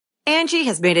Angie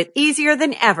has made it easier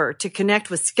than ever to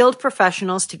connect with skilled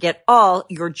professionals to get all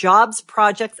your jobs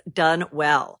projects done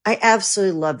well. I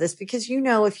absolutely love this because,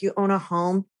 if you own a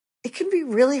home, it can be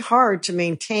really hard to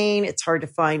maintain. It's hard to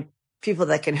find people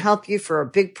that can help you for a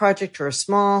big project or a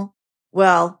small.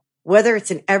 Well, whether it's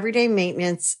in everyday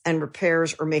maintenance and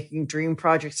repairs or making dream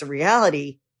projects a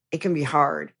reality, it can be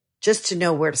hard just to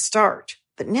know where to start.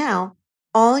 But now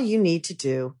all you need to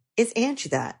do is Angie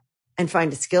that and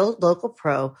find a skilled local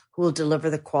pro who will deliver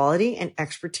the quality and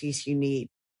expertise you need.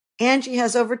 Angie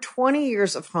has over 20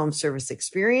 years of home service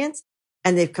experience,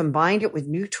 and they've combined it with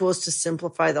new tools to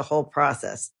simplify the whole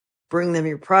process. Bring them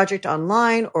your project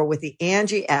online or with the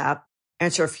Angie app,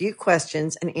 answer a few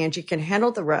questions, and Angie can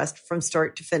handle the rest from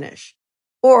start to finish.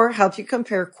 Or help you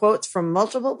compare quotes from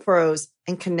multiple pros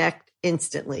and connect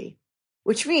instantly,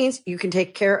 which means you can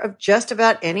take care of just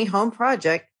about any home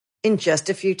project in just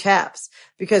a few taps.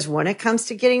 Because when it comes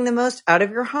to getting the most out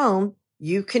of your home,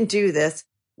 you can do this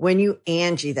when you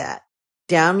Angie that.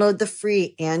 Download the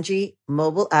free Angie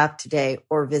mobile app today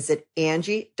or visit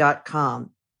Angie.com.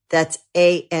 That's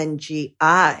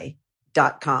ANGI.com.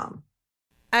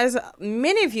 As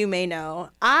many of you may know,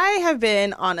 I have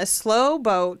been on a slow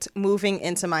boat moving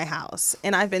into my house,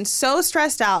 and I've been so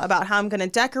stressed out about how I'm going to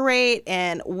decorate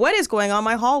and what is going on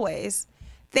my hallways.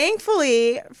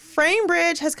 Thankfully,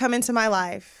 FrameBridge has come into my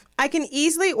life. I can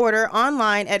easily order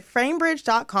online at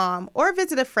framebridge.com or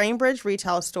visit a FrameBridge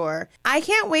retail store. I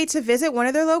can't wait to visit one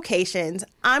of their locations.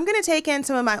 I'm going to take in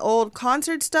some of my old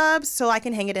concert stubs so I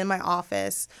can hang it in my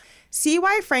office. See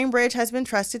why FrameBridge has been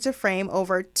trusted to frame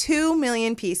over 2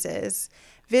 million pieces.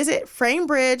 Visit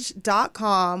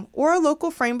framebridge.com or a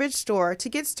local FrameBridge store to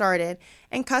get started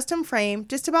and custom frame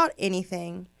just about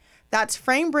anything. That's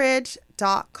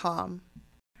framebridge.com.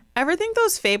 Ever think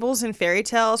those fables and fairy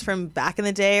tales from back in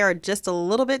the day are just a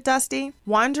little bit dusty?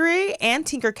 Wondery and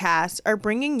Tinkercast are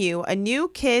bringing you a new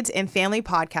kids and family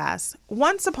podcast,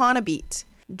 Once Upon a Beat.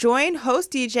 Join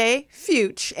host DJ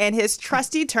Fuchs and his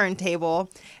trusty turntable,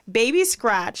 Baby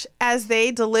Scratch, as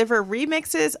they deliver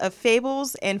remixes of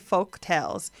fables and folk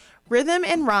tales, rhythm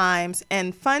and rhymes,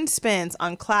 and fun spins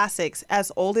on classics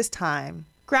as old as time.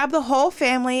 Grab the whole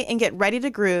family and get ready to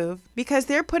groove because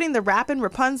they're putting the rappin'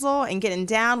 Rapunzel and getting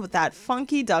down with that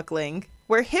funky duckling.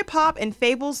 Where hip-hop and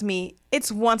fables meet,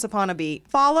 it's Once Upon a Beat.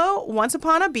 Follow Once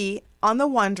Upon a Beat on the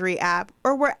Wondery app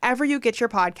or wherever you get your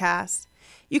podcasts.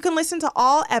 You can listen to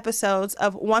all episodes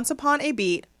of Once Upon a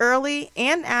Beat early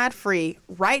and ad-free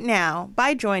right now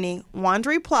by joining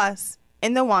Wondery Plus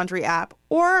in the Wondery app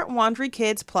or Wondery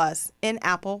Kids Plus in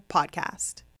Apple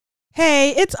Podcast. Hey,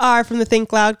 it's R from the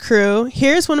Think Loud crew.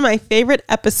 Here's one of my favorite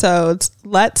episodes.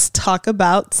 Let's talk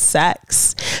about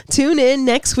sex. Tune in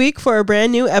next week for a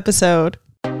brand new episode.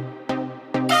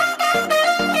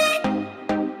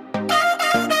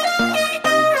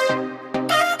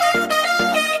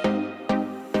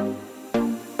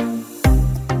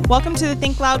 Welcome to the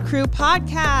Think Loud Crew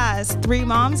podcast. 3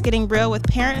 moms getting real with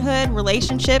parenthood,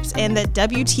 relationships, and the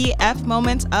WTF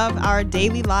moments of our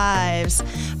daily lives.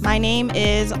 My name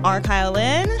is R. Kyle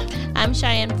Lynn. I'm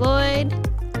Cheyenne Floyd.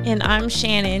 And I'm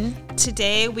Shannon.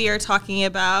 Today we are talking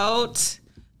about...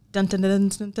 Dun, dun, dun,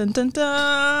 dun, dun, dun,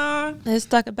 dun. Let's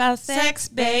talk about Sex,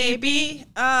 baby.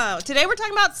 Today we're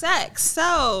talking about sex.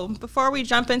 So before we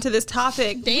jump into this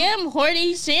topic, damn,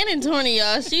 horny Shannon's horny,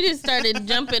 y'all. She just started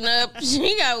jumping up.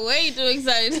 She got way too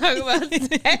excited to talk about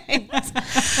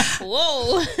sex.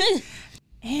 Whoa.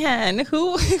 And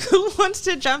who wants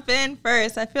to jump in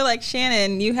first? I feel like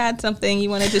Shannon, you had something you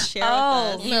wanted to share with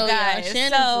us. No, guys,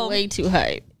 Shannon's way too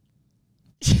hype.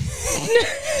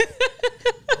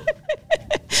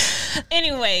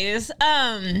 Anyways,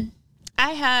 I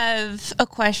have a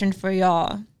question for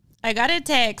y'all. I got a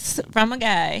text from a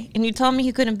guy, and he told me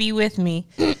he couldn't be with me.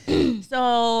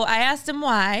 So I asked him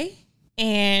why,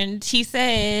 and he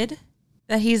said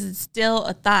that he's still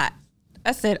a thought.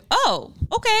 I said, oh,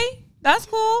 okay, that's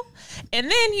cool. And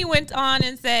then he went on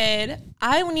and said,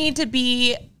 I need to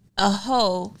be a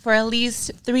hoe for at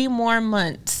least 3 more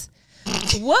months.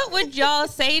 What would y'all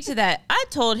say to that? I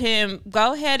told him,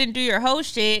 go ahead and do your hoe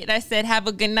shit. And I said, have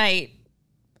a good night.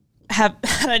 I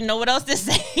don't know what else to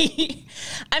say.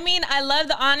 I mean, I love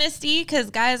the honesty because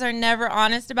guys are never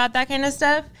honest about that kind of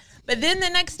stuff. But then the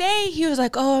next day, he was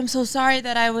like, oh, I'm so sorry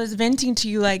that I was venting to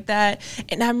you like that.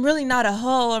 And I'm really not a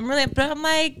hoe. But I'm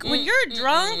like, when you're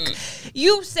drunk,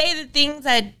 you say the things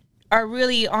that are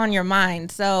really on your mind.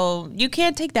 So you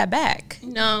can't take that back.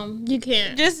 No, you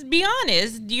can't. Just be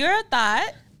honest. You're a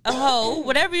thought, a hoe,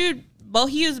 whatever you... Well,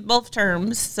 he used both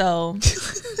terms, so...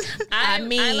 I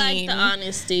like the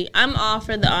honesty. I'm all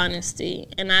for the honesty.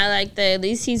 And I like that at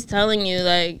least he's telling you,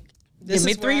 like, this Give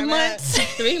me is where 3 I'm months. at.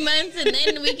 3 months and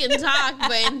then we can talk.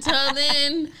 But until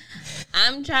then,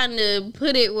 I'm trying to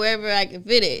put it wherever I can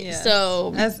fit it. Yeah.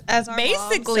 So As our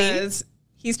Basically- mom says,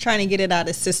 he's trying to get it out of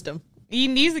his system. He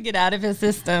needs to get out of his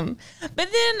system. But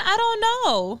then I don't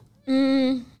know.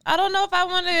 I don't know if I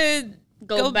want to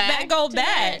go back to 3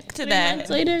 that. months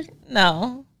later.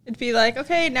 No. It'd be like,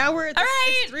 okay, now we're at All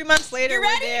right. it's 3 months later. You We're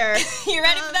ready? there. You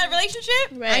ready for that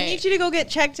relationship? Right. I need you to go get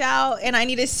checked out, and I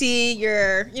need to see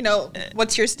your,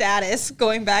 what's your status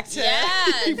going back to. Yeah,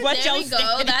 What's there your we go.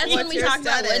 status? That's when What's we your talk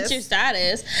about status? what's your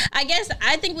status.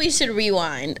 I think we should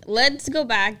rewind. Let's go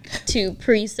back to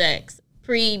pre-sex,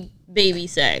 pre-baby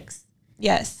sex.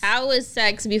 Yes. How was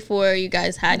sex before you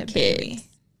guys had kids? Baby.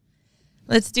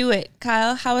 Let's do it.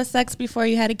 Kyle, how was sex before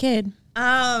you had a kid?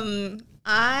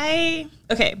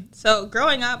 So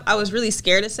growing up, I was really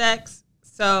scared of sex.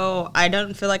 So I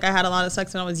don't feel like I had a lot of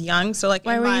sex when I was young. So like,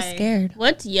 Why were you scared?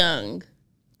 What's young?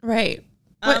 Right.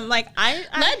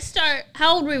 Let's start.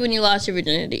 How old were you when you lost your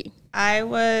virginity? it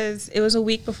was a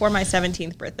week before my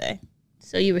 17th birthday.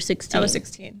 So you were 16. I was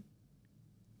 16.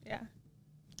 Yeah.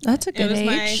 That's a It good was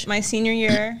age. my senior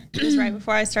year. It was right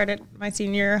before I started my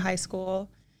senior year of high school.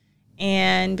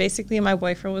 And basically my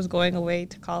boyfriend was going away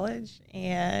to college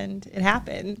and it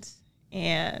happened.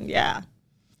 And yeah.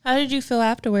 How did you feel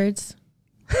afterwards?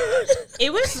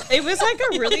 It was like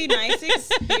a really nice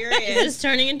experience. It's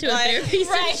turning into a therapy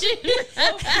session.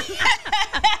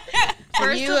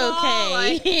 First you of all,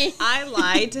 okay? I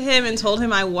lied to him and told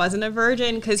him I wasn't a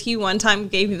virgin because he one time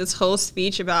gave me this whole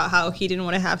speech about how he didn't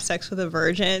want to have sex with a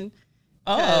virgin.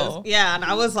 Oh. Yeah, and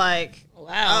I was like,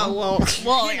 Wow. oh,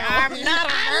 well, I'm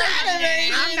not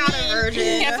a virgin.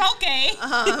 It's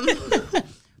okay.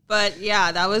 But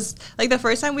yeah, that was like the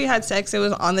first time we had sex. It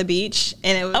was on the beach,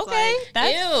 and it was Okay.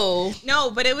 Ew.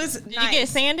 no, but it was Did you get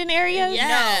sand in areas?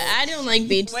 Yeah, I don't like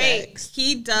beach Wait, sex.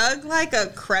 he dug like a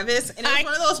crevice, and it was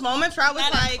one of those moments where I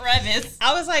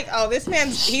was like, oh, this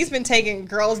he's been taking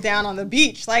girls down on the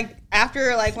beach. Like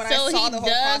after like when So I saw he the whole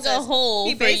dug process, a hole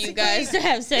he for you basically- guys to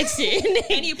have sex in.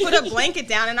 and he put a blanket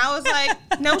down, and I was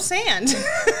like, no sand.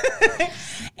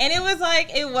 And it was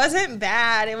like, it wasn't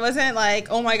bad. It wasn't like,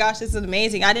 oh my gosh, this is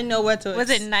amazing. I didn't know what to.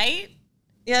 Was it night?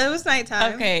 Yeah, it was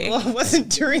nighttime. Okay. Well, it wasn't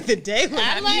during the day.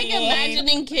 I'm like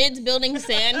imagining kids building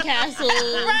sandcastles.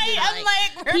 Right, I'm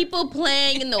like, people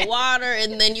playing in the water,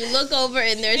 and then you look over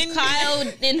and there's Kyle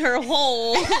in her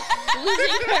hole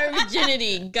losing her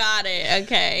virginity. Got it.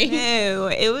 Okay. No,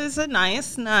 it was a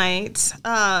nice night.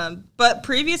 But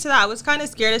previous to that, I was kind of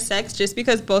scared of sex just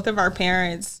because both of our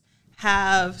parents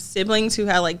have siblings who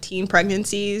had like teen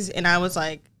pregnancies, and I was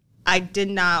like, I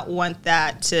did not want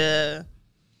that to.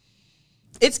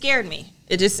 It scared me.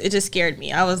 It just scared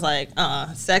me. I was like,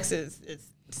 sex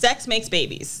sex makes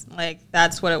babies. Like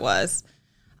that's what it was.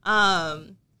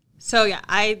 So yeah,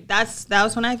 that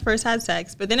was when I first had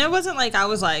sex. But then it wasn't like I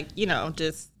was like,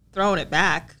 just throwing it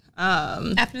back.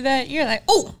 after that, you're like,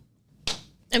 oh.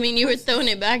 I mean, you were throwing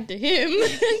it back to him.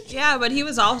 Yeah, but he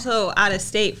was also out of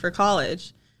state for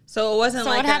college. So it wasn't So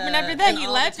like what happened after that? an You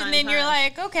all left, the and time then you're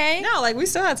kind. like, okay. No, like we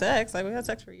still had sex. Like we had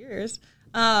sex for years.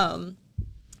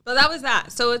 But that was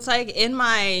that. So it's like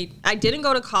I didn't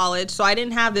go to college, so I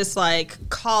didn't have this like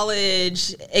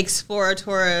college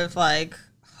exploratory of like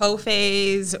hoe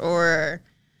phase or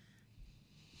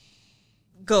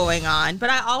going on. But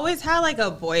I always had like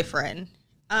a boyfriend.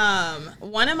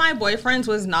 One of my boyfriends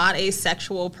was not a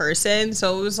sexual person,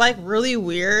 so it was like really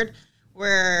weird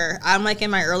where I'm like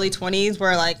in my early 20s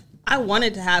where like I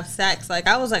wanted to have sex. Like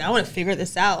I was like, I want to figure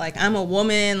this out. Like I'm a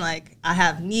woman, like I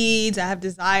have needs, I have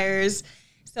desires.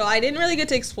 So I didn't really get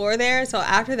to explore there. So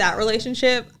after that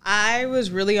relationship, I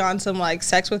was really on some like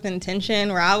sex with intention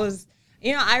where I was,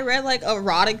 I read like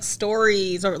erotic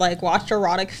stories or like watched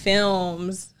erotic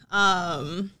films.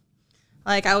 I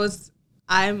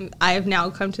have now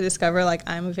come to discover like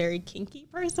I'm a very kinky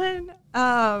person.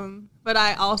 But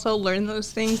I also learned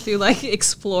those things through like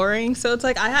exploring. So it's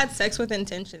like I had sex with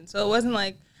intention. So it wasn't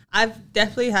like I've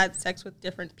definitely had sex with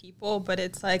different people, but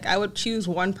it's like I would choose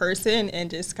one person and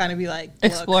just kind of be like,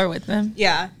 look, Explore with them.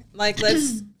 yeah, like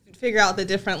let's figure out the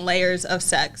different layers of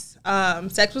sex.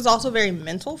 Sex was also very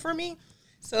mental for me.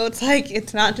 So it's like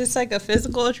it's not just like a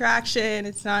physical attraction.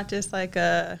 It's not just like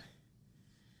a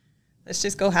let's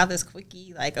just go have this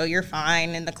quickie, like, oh, you're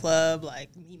fine in the club, like,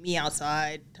 meet me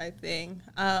outside type thing.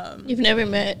 You've never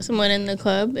met someone in the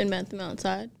club and met them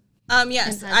outside?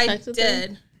 Yes, And had I sex with did.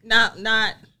 them? Not,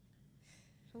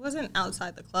 wasn't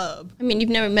outside the club. I mean, you've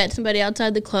never met somebody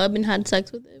outside the club and had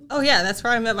sex with him? Oh, yeah, that's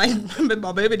where I met my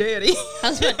baby daddy. I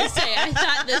was about to say, I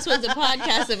thought this was a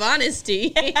podcast of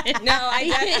honesty. No,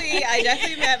 I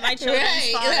definitely met my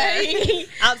children's father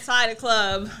outside a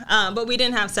club, but we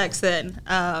didn't have sex then.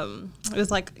 It was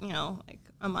like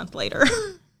a month later,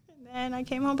 and then I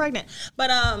came home pregnant. But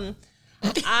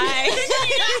I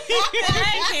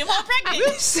came home pregnant.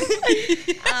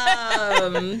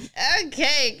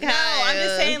 Okay, Kyle. No, I'm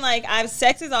just saying, like,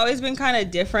 sex has always been kind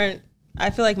of different. I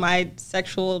feel like my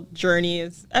sexual journey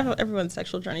is, everyone's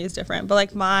sexual journey is different, but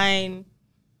like mine,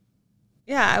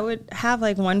 I would have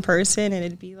like one person and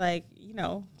it'd be like,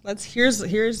 here's,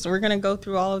 we're going to go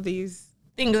through all of these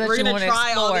things that we're you going want to to try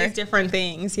explore. all these different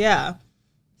things. Yeah.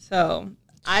 So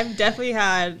I've definitely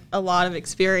had a lot of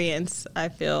experience, I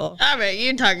feel. All right,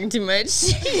 you're talking too much.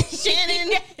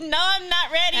 Shannon. No, I'm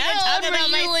not ready to How talk old were about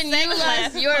you my when sex you life.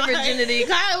 lost your virginity?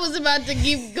 Kyle was about to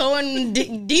keep going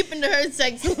deep into her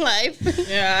sex life.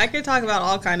 Yeah, I could talk about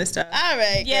all kind of stuff. All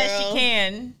right, Yes, girl. she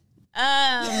can.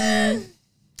 I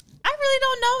really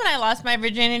don't know when I lost my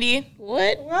virginity.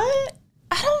 What?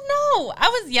 I don't know. I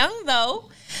was young though,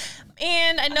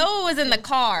 and I know it was in the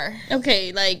car.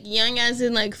 Okay, like young as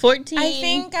in like 14? I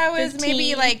think I was 15?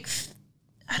 maybe like,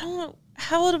 I don't know.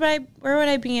 How old would I? Where would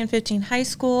I be in 15? High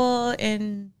school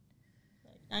in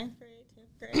 9th grade,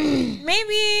 10th grade.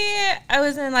 maybe I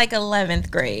was in like 11th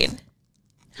grade.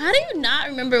 How do you not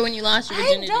remember when you lost your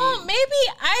virginity? I don't.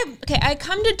 Maybe I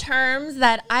come to terms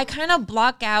that I kind of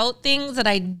block out things that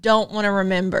I don't want to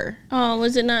remember. Oh,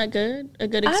 was it not good? A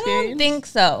good I experience? don't think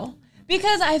so.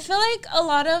 Because I feel like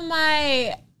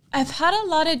I've had a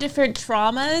lot of different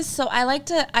traumas. So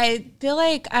I feel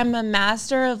like I'm a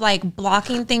master of like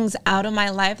blocking things out of my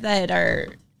life that are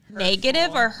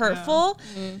negative or hurtful.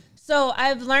 Yeah. Mm-hmm. So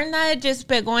I've learned that just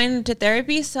by going to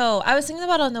therapy. So I was thinking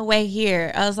about it on the way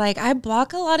here. I was like, I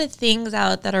block a lot of things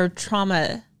out that are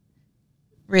trauma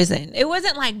risen. It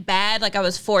wasn't like bad, like I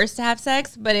was forced to have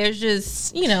sex, but it was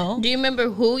just, Do you remember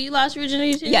who you lost your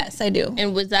virginity to? Yes, I do.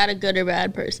 And was that a good or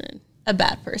bad person? A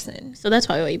bad person. So that's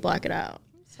why you block it out.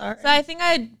 Sorry. So I think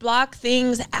I'd block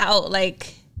things out.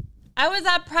 Like, I was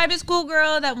that private school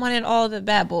girl that wanted all the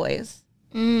bad boys.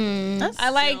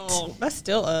 That's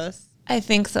still us. I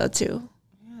think so too.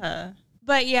 Yeah.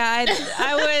 But yeah,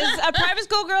 I was a private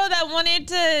school girl that wanted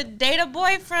to date a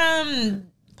boy from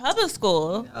public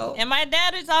school. Oh. And my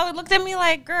dad just always looked at me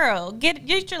like, girl,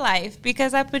 get your life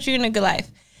because I put you in a good life.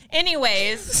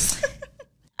 Anyways,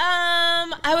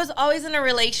 I was always in a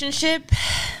relationship.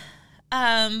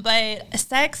 But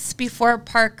sex before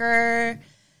Parker,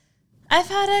 I've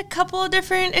had a couple of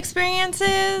different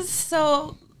experiences.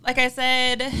 So, like I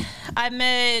said, I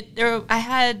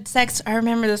had sex. I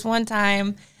remember this one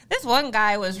time. This one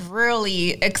guy was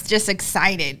really just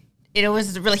excited. He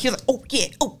was like, oh yeah,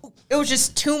 oh. It was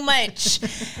just too much.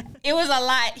 It was a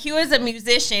lot. He was a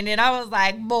musician, and I was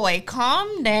like, boy,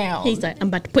 calm down. He's like, I'm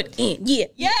about to put it in. Yeah.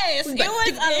 Yes, it was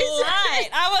a lot.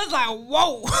 I was like,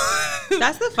 whoa.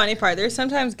 That's the funny part. There's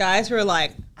sometimes guys who are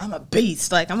like, I'm a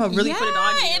beast. Like, I'm going to really put it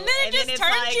on you. And then it just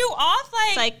turns you off.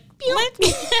 Like what?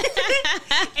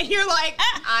 And you're like,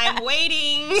 I'm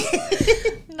waiting.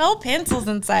 No pencils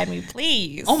inside me,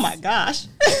 please. Oh, my gosh.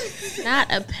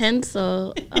 Not a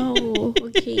pencil. Oh,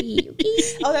 okay.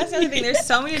 Oh, that's the other thing. There's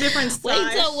so many different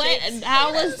styles. Wait, so what?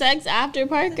 How was sex after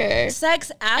Parker?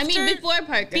 Sex after? I mean, before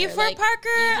Parker. Before Parker,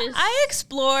 I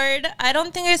explored. I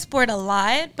don't think I explored a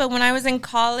lot, but when I was in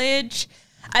college,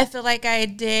 I feel like I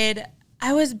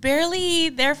was barely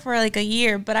there for like a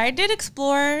year, but I did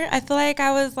explore. I feel like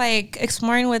I was like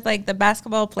exploring with like the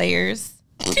basketball players.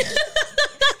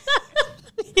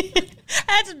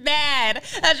 That's bad.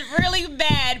 That's really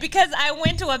bad because I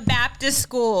went to a Baptist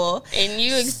school. And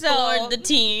you explored the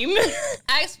team.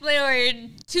 I explored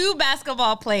 2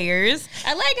 basketball players.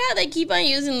 I like how they keep on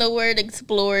using the word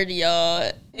explored,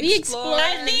 y'all. We explored.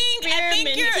 I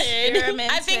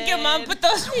think your mom put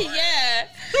those. Yeah.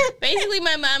 Basically,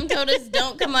 my mom told us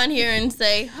don't come on here and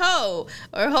say ho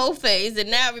or ho phase, and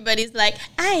now everybody's like,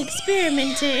 I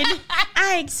experimented,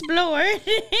 I explored.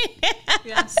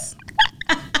 Yes.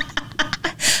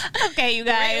 Okay, you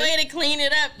guys. Great way to clean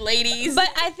it up, ladies. But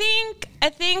I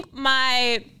think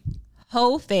my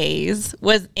hoe phase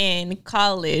was in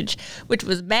college, which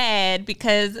was bad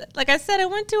because, like I said, I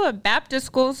went to a Baptist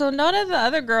school, so none of the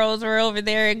other girls were over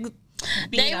there.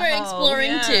 They were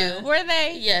exploring too. Were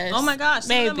they? Yes. Oh my gosh.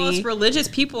 Some of the most religious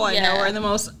people I know are the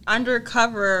most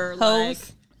undercover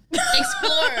hoes.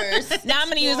 Explorers. Now I'm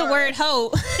going to use the word hoe.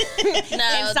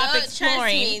 No, stop exploring.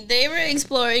 Trust me, they were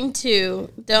exploring too.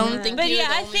 Don't think But you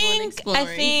yeah, were the only one exploring. I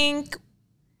think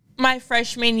my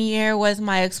freshman year was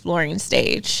my exploring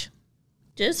stage.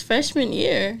 Just freshman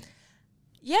year.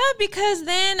 Yeah, because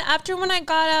then after when I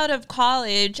got out of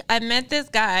college, I met this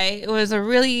guy. It was a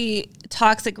really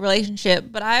toxic relationship,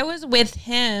 but I was with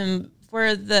him for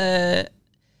a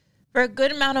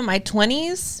good amount of my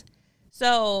 20s.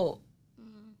 So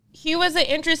he was an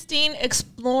interesting,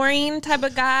 exploring type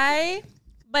of guy,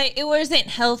 but it wasn't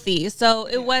healthy. So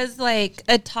it was like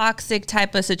a toxic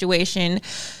type of situation.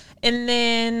 And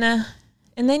then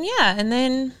Then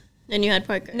you had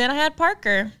Parker. I had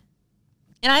Parker.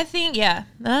 And I think, then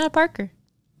I had Parker.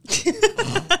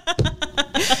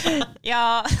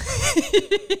 Y'all.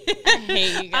 I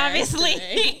hate you guys. Obviously,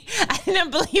 today. I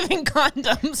didn't believe in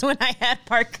condoms when I had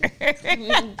Parker.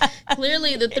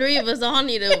 Clearly, the three of us all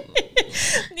needed a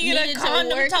condom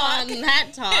to work talk. on that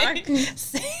talk.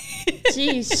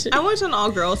 Jeez. I went to an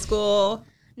all-girls school.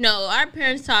 No, our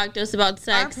parents talked to us about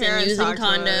sex and parents using talked to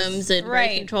us. condoms and birth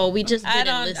Right. control. We just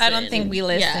didn't listen. I don't think we Yeah,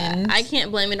 listened. I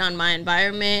can't blame it on my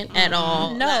environment at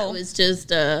all. No. That was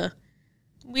just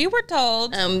We were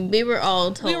told. we were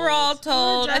all told. We were all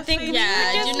told. I think definitely-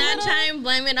 Yeah, we were do just not little- try and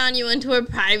blame it on you went to a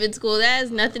private school. That has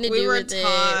nothing to We do were with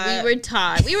taught. it. We were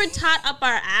taught. We were taught up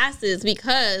our asses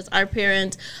because our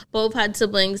parents both had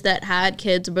siblings that had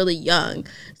kids really young.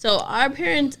 So our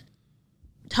parents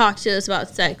talked to us about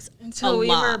sex Until a we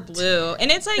lot. were blue.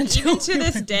 And it's like even to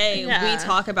this day Yeah. we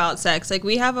talk about sex. Like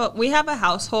we have a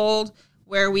household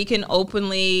where we can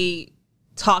openly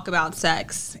talk about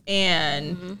sex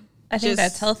and I think just-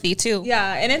 that's healthy too.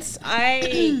 yeah,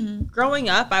 and growing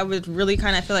up, I would really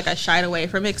kind of feel like I shied away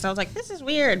from it because I was like, this is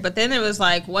weird. But then it was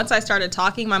like, once I started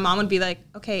talking, my mom would be like,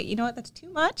 okay, you know what? That's too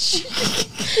much.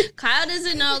 Kyle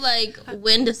doesn't know like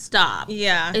when to stop.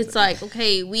 Yeah. It's like,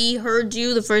 okay, we heard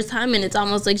you the first time, and it's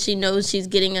almost like she knows she's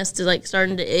getting us to like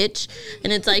starting to itch,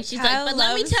 and it's like she's Kyle like, but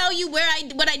let me loves- tell you what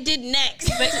I did next.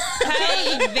 But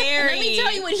Kyle is very. let me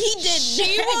tell you what he did.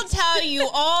 She next. will tell you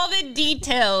all the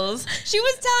details. She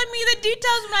was telling me the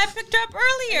details when I picked her up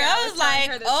earlier. I was telling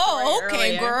her like, the oh, story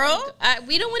okay, earlier. girl.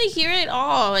 We don't want to hear it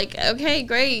all. Like, okay,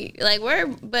 great. Like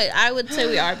but I would say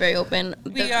we are very open.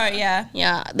 We are, yeah.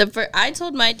 Yeah. I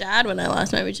told my dad when I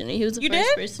lost my virginity. He was the You first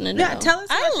did? person to know. Yeah, tell us.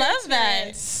 I about your love that.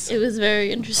 experience. It was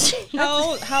very interesting.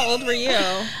 How old were you?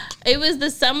 It was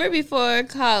the summer before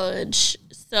college.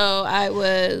 So I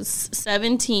was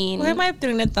 17. Why am I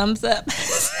doing a thumbs up?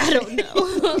 I don't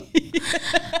know.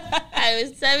 I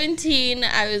was 17.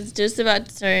 I was just about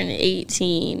to turn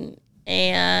 18.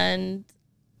 And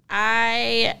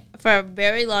I, for a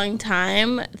very long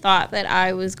time, thought that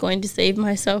I was going to save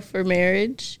myself for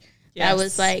marriage. I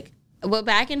was like, well,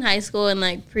 back in high school and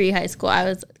like pre-high school,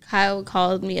 Kyle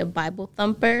called me a Bible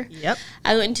thumper. Yep.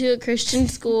 I went to a Christian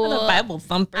school. A Bible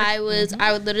thumper. I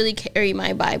would literally carry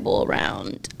my Bible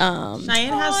around. Cheyenne I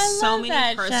has so love many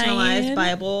that, personalized Cheyenne.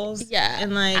 Bibles. Yeah,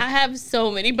 And like, I have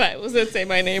so many Bibles that say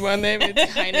my name on them.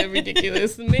 It's kind of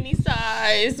ridiculous. Mini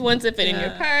size, ones that fit in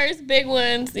your purse, big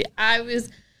ones. I was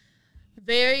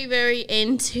very, very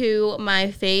into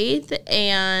my faith,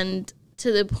 and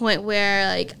to the point where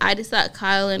like I just thought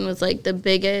Kylan was like the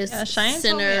biggest Cheyenne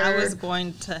told me sinner I was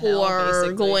going to hell, for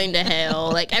basically. going to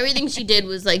hell. Like everything she did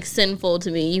was like sinful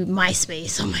to me.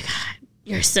 MySpace, oh my god,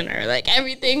 you're a sinner. Like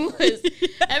everything was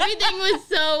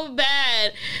so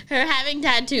bad. Her having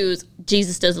tattoos,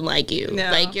 Jesus doesn't like you. No.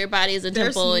 Like your body is a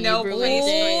There's temple and no you ruined place for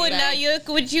it. Oh, you. Like- now you look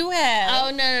what you have.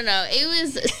 Oh no! It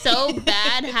was so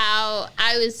bad how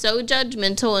I was so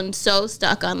judgmental and so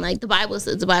stuck on like the Bible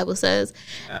says.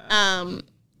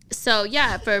 So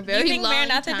yeah, for a very you think long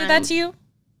Maranatha time, did that to you?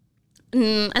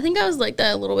 I think I was like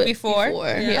that a little bit before.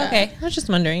 Yeah. Okay, I was just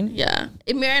wondering. Yeah,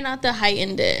 Maranatha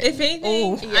heightened it. If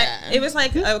anything, yeah. it was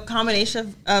like a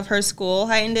combination of her school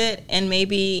heightened it and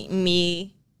maybe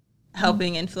me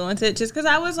helping influence it, just because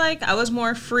I was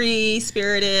more free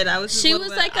spirited. She was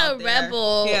like a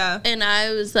rebel, and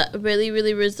I was really,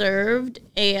 really reserved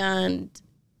and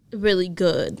really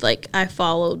good. Like I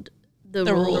followed the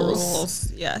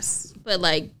rules, yes. but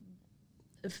like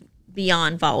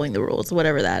beyond following the rules,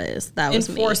 whatever that is. That was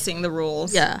Enforcing the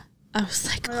rules. me. Yeah, I was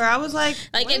like,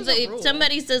 Like what is a if rule?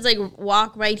 somebody says like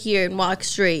walk right here and walk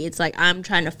straight, it's like I'm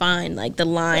trying to find like the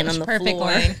line on the perfect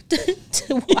floor line.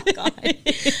 to walk on.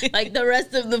 Like the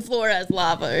rest of the floor has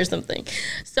lava or something.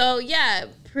 So yeah,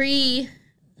 pre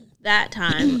that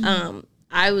time,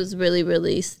 I was really,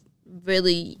 really,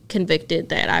 really convicted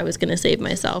that I was gonna save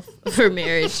myself for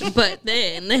marriage. But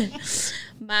then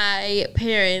my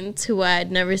parents, who I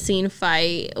had never seen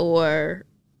fight or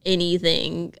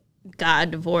anything,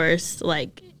 got divorced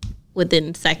like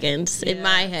within seconds in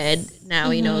my head.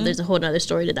 Now, you know, there's a whole nother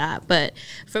story to that. But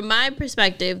from my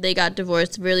perspective, they got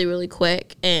divorced really, really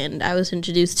quick. And I was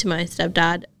introduced to my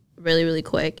stepdad really, really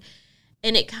quick.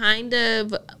 And it kind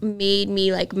of made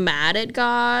me like mad at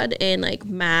God and like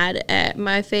mad at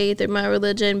my faith or my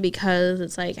religion, because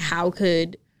it's like, how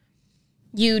could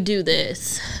you do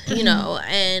this, you know?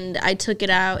 And I took it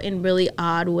out in really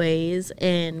odd ways.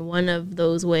 And one of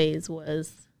those ways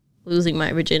was losing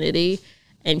my virginity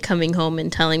and coming home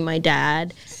and telling my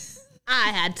dad I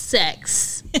had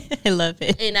sex. I love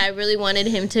it. And I really wanted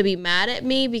him to be mad at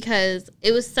me, because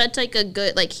it was such like a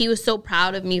good, like he was so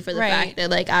proud of me for the fact that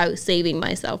like I was saving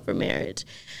myself for marriage.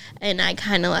 And I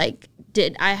kind of like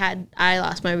I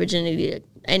lost my virginity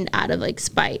and out of like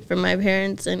spite from my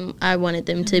parents, and I wanted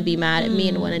them to be mad at me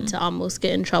and wanted to almost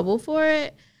get in trouble for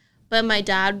it. But my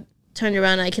dad turned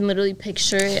around, and I can literally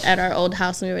picture it at our old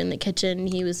house when we were in the kitchen.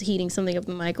 He was heating something up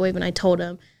in the microwave, and I told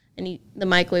him, and the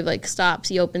microwave like stops.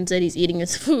 He opens it. He's eating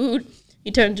his food.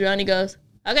 He turns around. He goes,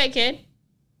 "Okay, kid."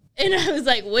 And I was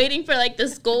like waiting for like the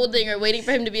scolding or waiting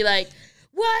for him to be like,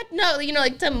 "What? No," you know,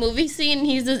 like some movie scene.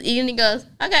 He's just eating. He goes,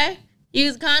 "Okay, you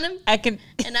use a condom?"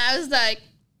 And I was like,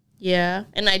 "Yeah."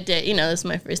 And I did. You know, this is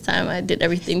my first time. I did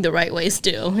everything the right way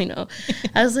still, you know.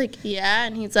 I was like, "Yeah."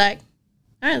 And he's like,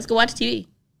 "All right, let's go watch TV."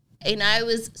 And I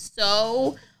was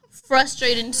so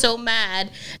frustrated and so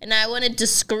mad, and I wanted to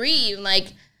scream,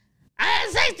 like, "I had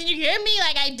sex, did you hear me?"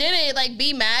 Like, I didn't, like,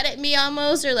 be mad at me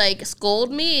almost, or, like,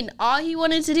 scold me, and all he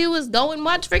wanted to do was go and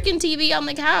watch freaking TV on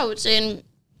the couch, and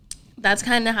that's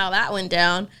kind of how that went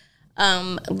down.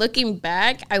 Looking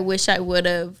back, I wish I would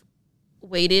have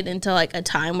waited until, like, a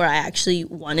time where I actually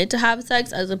wanted to have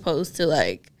sex, as opposed to,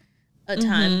 like, a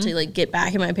time to, like, get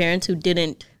back at my parents who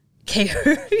didn't care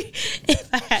if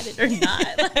I had it or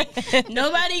not. Like,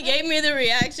 nobody gave me the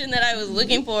reaction that I was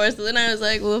looking for. So then I was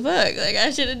like, well, fuck. Like,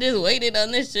 I should have just waited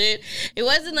on this shit. It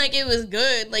wasn't like it was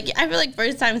good. Like, I feel like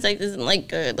first time sex isn't like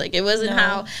good. Like, it wasn't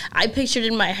how I pictured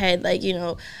in my head. Like, you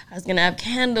know, I was gonna have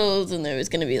candles and there was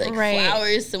gonna be like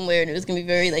flowers somewhere, and it was gonna be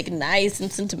very like nice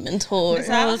and sentimental.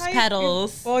 Rose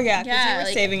petals. Well, yeah, because you were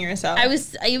like, saving yourself.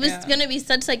 It was gonna be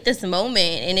such like this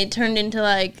moment, and it turned into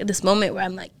like this moment where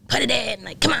I'm like, put it in,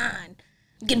 like, come on,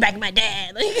 get back my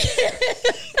dad. Like,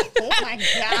 oh my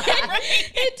God.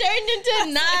 It turned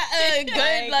into not a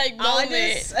good like moment.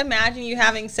 I just imagine you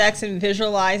having sex and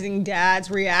visualizing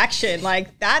dad's reaction.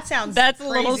 Like, that sounds crazy. That's a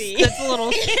little I don't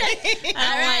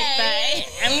like that.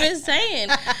 I'm just saying.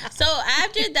 So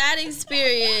after that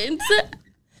experience,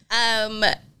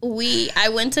 I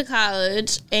went to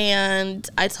college, and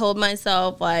I told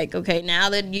myself, like, okay, now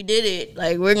that you did it,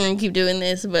 like, we're gonna keep doing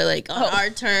this, but like on our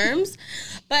terms.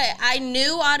 But I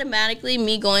knew automatically,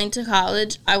 me going to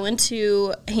college, I went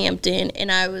to Hampton,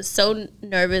 and I was so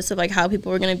nervous of like how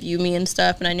people were gonna view me and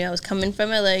stuff. And I knew I was coming from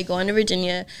LA, going to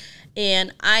Virginia,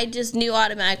 and I just knew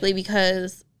automatically,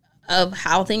 because of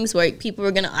how things work, people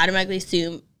were gonna automatically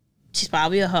assume she's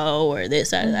probably a hoe or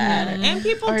this or that. And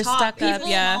people Or talk, stuck up, people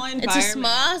yeah. It's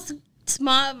a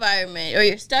small environment, or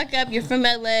you're stuck up, you're from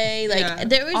LA. Like,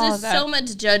 there was just so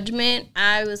much judgment.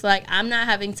 I was like, I'm not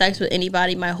having sex with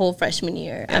anybody my whole freshman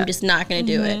year. I'm just not going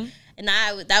to do it. And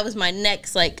that was my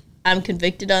next, like, I'm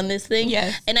convicted on this thing.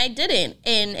 Yes. And I didn't.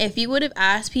 And if you would have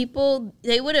asked people,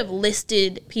 they would have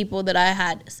listed people that I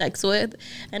had sex with.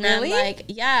 And Really? I'm like,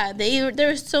 yeah, there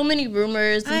were so many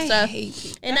rumors and stuff.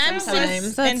 And I'm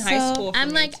Sometimes in high school. I'm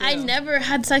like, I never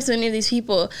had sex with any of these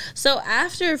people. So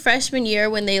after freshman year,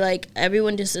 when they like,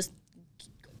 everyone just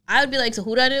I would be like, so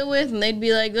who do I do it with? And they'd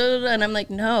be like, duh, duh, duh. And I'm like,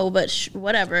 no, but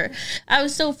whatever. I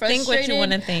was so frustrated. Think what you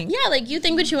want to think. Yeah, like, you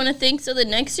think what you want to think. So the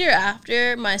next year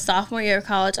after my sophomore year of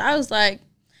college, I was like,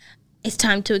 it's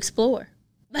time to explore.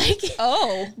 Like,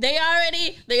 they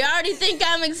already think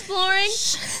I'm exploring.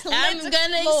 I'm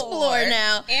gonna explore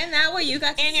now. And that way you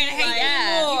got to, you're gonna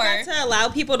you got to allow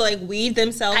people to like weed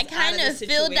themselves. I kind of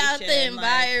filled out the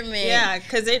environment. Yeah,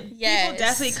 because people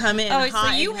definitely come in. Oh, so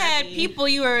hot you and had heavy. people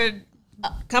you were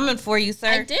coming for you, sir.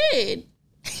 I did.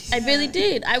 I really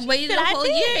did. I waited a whole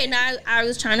year, and I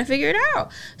was trying to figure it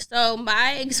out. So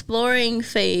my exploring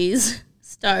phase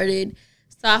started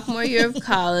sophomore year of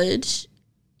college,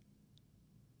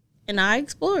 and I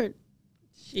explored.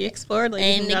 She explored,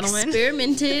 ladies and gentlemen.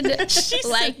 Experimented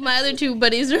like my other two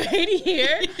buddies right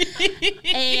here.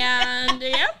 And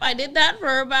yep, I did that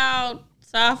for about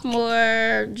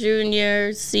sophomore,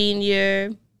 junior,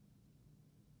 senior.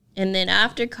 And then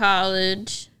after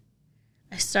college,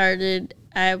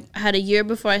 I had a year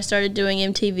before I started doing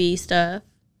MTV stuff.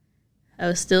 I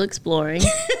was still exploring. So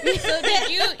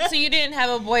you didn't have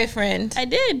a boyfriend? I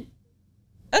did.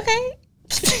 Okay.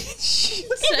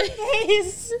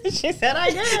 She said I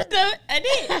did. So, I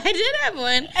did have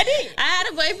one. I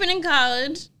had a boyfriend in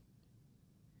college.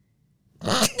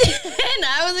 And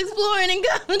I was exploring in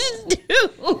college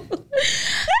too.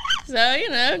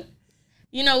 So,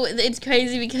 it's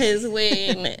crazy because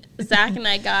when Zach and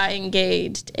I got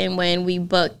engaged and when we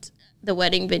booked the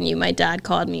wedding venue, my dad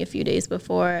called me a few days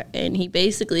before and he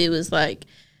basically was like,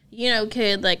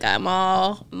 kid, like I'm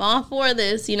all for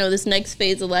this, this next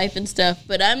phase of life and stuff,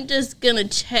 but I'm just gonna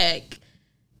check.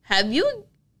 Have you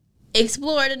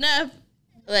explored enough?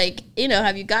 Like,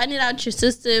 have you gotten it out your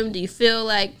system? Do you feel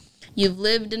like you've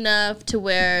lived enough to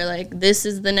where like this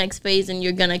is the next phase and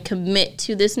you're gonna commit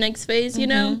to this next phase,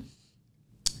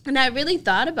 And I really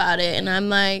thought about it and I'm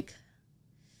like,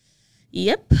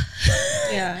 yep.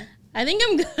 Yeah. I think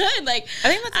I'm good. Like, I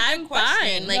think that's a good question.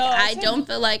 fine. Like, I don't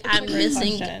feel like I'm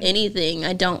missing anything.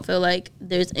 I don't feel like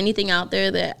there's anything out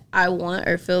there that I want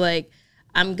or feel like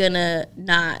I'm gonna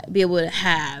not be able to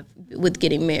have with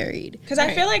getting married. Because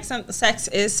I feel like sex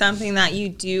is something that you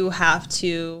do have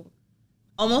to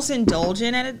almost indulge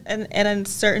in a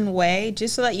certain way,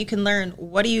 just so that you can learn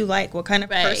what do you like, what kind of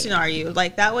person are you.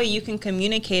 Like that way you can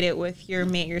communicate it with your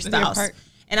mate, your spouse.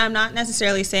 And I'm not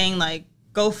necessarily saying like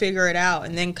go figure it out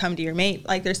and then come to your mate.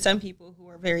 Like there's some people who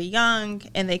are very young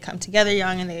and they come together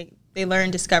young and they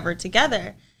learn, discover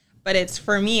together. But it's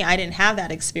for me, I didn't have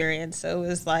that experience. So it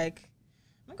was like,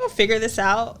 I'm gonna go figure this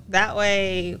out. That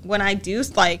way when I do,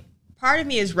 like, part of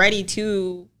me is ready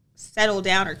to settle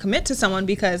down or commit to someone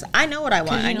because I know what I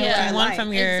want. I know what I want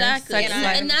from your exactly.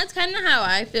 And that's kind of how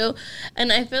I feel.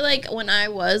 And I feel like when I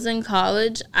was in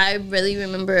college, I really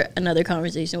remember another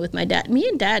conversation with my dad. Me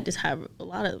and Dad just have a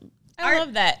lot of I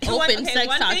love that. Open sex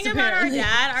one talks, thing about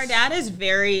our dad is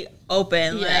very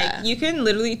open. Yeah. Like you can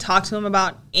literally talk to him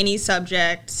about any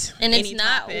subject. And it's any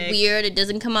not topic. weird. It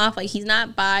doesn't come off like he's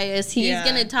not biased. He's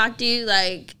gonna talk to you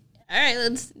like, all right,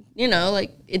 let's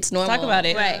like it's normal. Talk about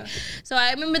it. Right. Yeah. So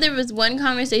I remember there was one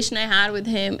conversation I had with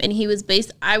him and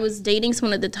I was dating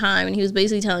someone at the time and he was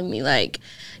basically telling me like,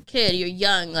 kid, you're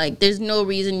young. Like, there's no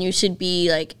reason you should be,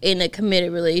 like, in a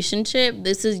committed relationship.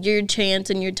 This is your chance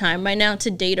and your time right now to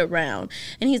date around.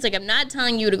 And he's like, I'm not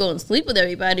telling you to go and sleep with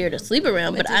everybody or to sleep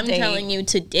around, but I'm telling you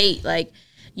to date. Like,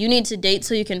 you need to date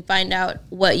so you can find out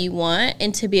what you want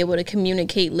and to be able to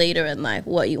communicate later in life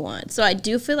what you want. So I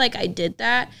do feel like I did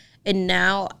that. And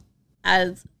now,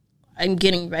 as I'm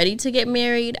getting ready to get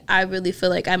married, I really feel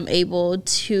like I'm able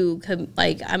to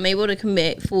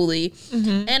commit fully,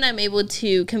 and I'm able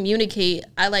to communicate.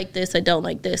 I like this. I don't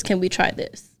like this. Can we try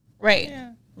this? Right.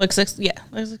 Yeah. Let's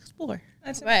explore.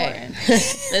 That's right. important.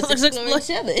 Let's explore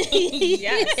each other.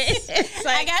 Yes.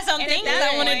 Like, I got some things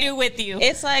I want to do with you.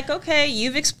 It's like, okay,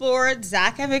 you've explored,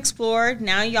 Zach have explored.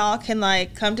 Now y'all can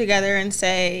like come together and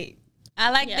say, I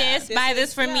like this, buy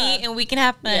this for me, and we can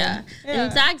have fun. Yeah.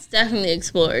 And Zach's definitely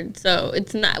explored. So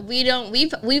it's not, we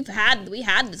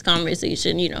had this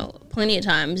conversation, plenty of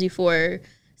times before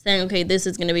saying, okay, this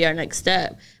is going to be our next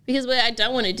step. Because what I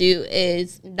don't want to do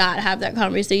is not have that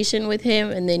conversation with him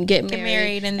and then get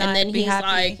married and then be he's happy.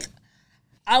 like,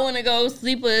 I want to go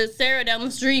sleep with Sarah down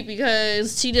the street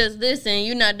because she does this and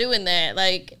you're not doing that.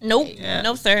 Like, nope.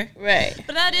 No, sir. Right.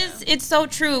 But it's so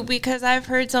true because I've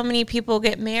heard so many people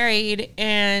get married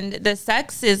and the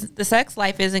sex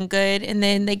life isn't good and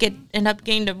then they end up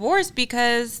getting divorced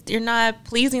because you're not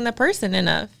pleasing the person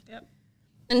enough. Yep.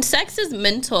 And sex is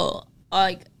mental.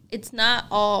 Like, it's not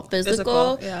all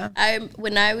physical. Yeah.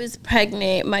 When I was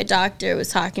pregnant, my doctor was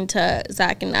talking to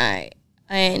Zach and I,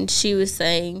 and she was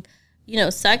saying,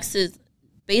 sex is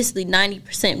basically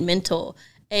 90% mental.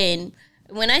 And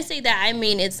when I say that, I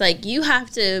mean, it's like you have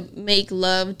to make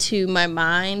love to my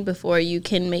mind before you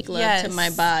can make love to my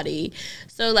body.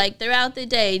 So, like, throughout the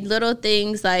day, little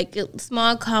things like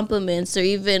small compliments or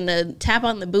even a tap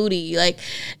on the booty, like,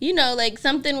 like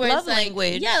something where love it's like,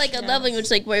 language. yeah, like a love language,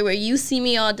 like where you see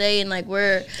me all day and like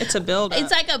it's a build-up.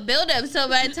 It's like a build-up. So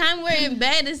by the time we're in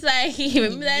bed, it's like,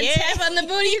 remember that tap on the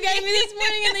booty you gave me this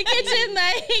morning in the kitchen?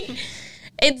 Like,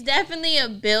 it's definitely a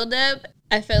build-up.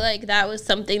 I feel like that was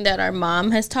something that our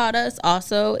mom has taught us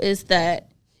also, is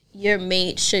that your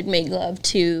mate should make love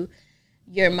to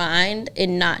your mind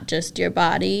and not just your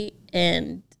body.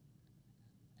 And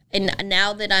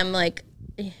now that I'm like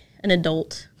an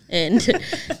adult and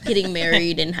getting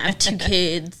married and have 2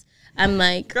 kids, I'm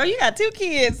like, girl, you got 2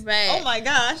 kids. Right. Oh my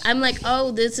gosh. I'm like,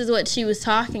 oh, this is what she was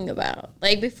talking about.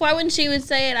 Like, before when she would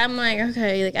say it, I'm like,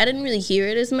 okay, like I didn't really hear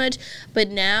it as much. But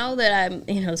now that I'm,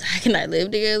 Zach and I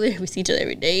live together, we see each other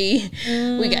every day.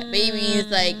 We got babies.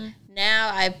 Like, now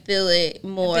I feel it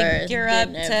more gear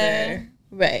than up ever.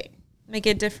 Right. Make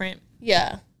it different.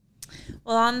 Yeah.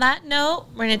 Well, on that note,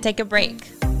 we're going to take a break.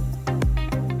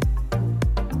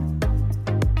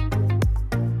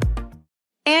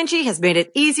 Angie has made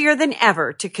it easier than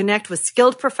ever to connect with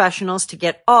skilled professionals to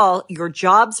get all your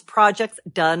jobs projects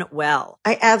done well.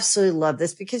 I absolutely love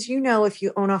this because, you know, if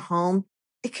you own a home,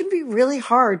 it can be really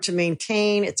hard to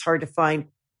maintain. It's hard to find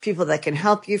people that can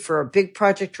help you for a big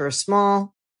project or a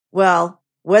small. Well,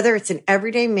 whether it's in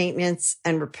everyday maintenance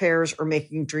and repairs or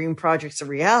making dream projects a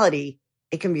reality,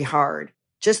 it can be hard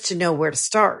just to know where to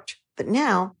start. But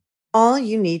now, all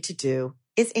you need to do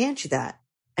is Angie that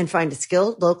and find a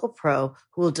skilled local pro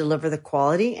who will deliver the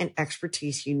quality and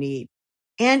expertise you need.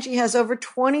 Angie has over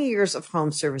 20 years of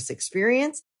home service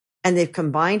experience, and they've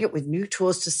combined it with new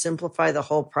tools to simplify the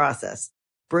whole process.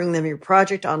 Bring them your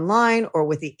project online or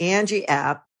with the Angie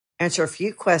app, answer a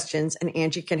few questions, and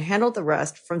Angie can handle the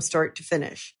rest from start to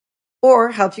finish.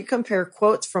 Or help you compare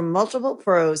quotes from multiple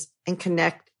pros and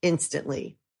connect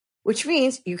instantly, which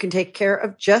means you can take care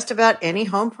of just about any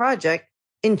home project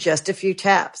in just a few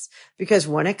taps. Because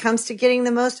when it comes to getting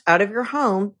the most out of your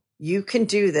home, you can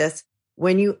do this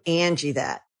when you Angie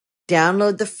that.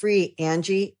 Download the free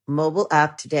Angie mobile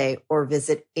app today or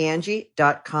visit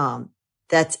Angie.com.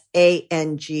 That's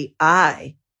ANGI.com.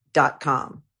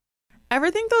 Ever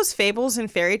think those fables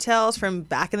and fairy tales from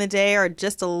back in the day are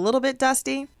just a little bit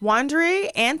dusty?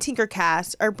 Wondery and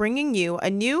Tinkercast are bringing you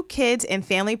a new kids and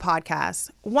family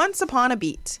podcast, Once Upon a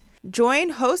Beat. Join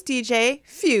host DJ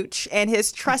Fuchs and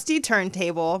his trusty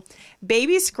turntable,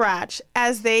 Baby Scratch,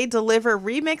 as they deliver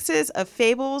remixes of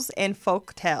fables and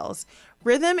folk tales,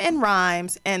 rhythm and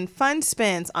rhymes, and fun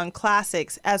spins on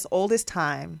classics as old as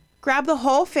time. Grab the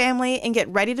whole family and get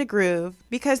ready to groove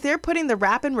because they're putting the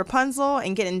rappin' Rapunzel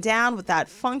and getting down with that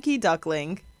funky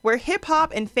duckling. Where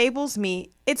hip-hop and fables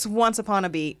meet, it's Once Upon a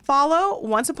Beat. Follow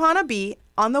Once Upon a Beat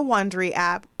on the Wondery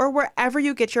app or wherever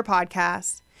you get your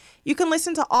podcasts. You can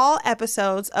listen to all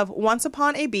episodes of Once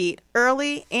Upon a Beat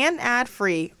early and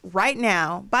ad-free right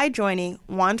now by joining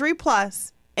Wondery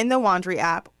Plus in the Wondery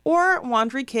app or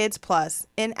Wondery Kids Plus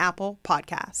in Apple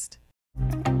Podcast.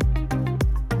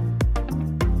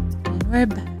 We're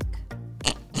back.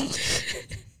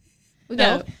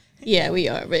 Yeah, we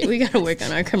are, but we got to work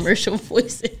on our commercial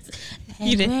voices.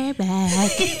 We're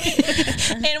back.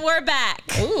 And we're back.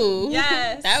 Ooh.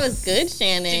 Yes. That was good,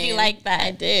 Shannon. Did you like that? I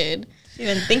did.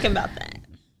 Even think about that.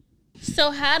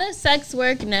 So how does sex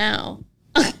work now?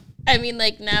 I mean,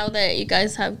 like, now that you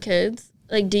guys have kids,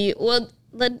 like, do you have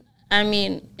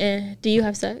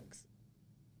sex?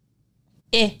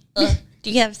 Do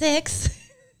you have sex?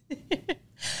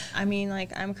 I mean,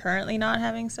 like, I'm currently not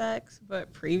having sex,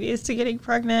 but previous to getting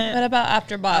pregnant, What about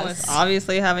after I boss? was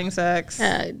obviously having sex.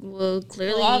 Well,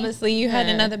 clearly. Well, obviously, you had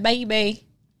another baby.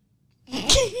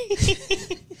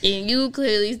 And you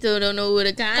clearly still don't know what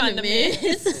a condom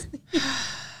is.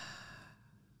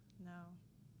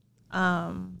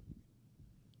 No.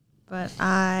 But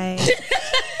I...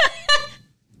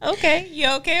 Okay, you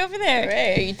okay over there?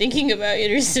 Right. Are you thinking about your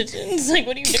decisions? Like,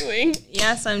 what are you doing?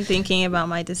 Yes, I'm thinking about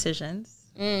my decisions.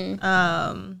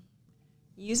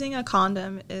 Using a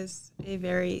condom is a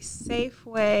very safe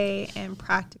way and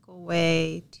practical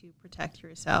way to protect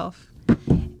yourself.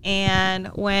 And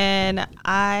when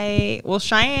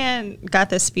Cheyenne got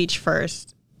this speech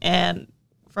first and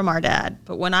from our dad,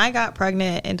 but when I got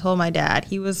pregnant and told my dad,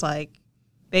 he was like,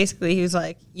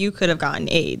 you could have gotten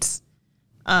AIDS.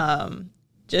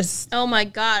 Oh my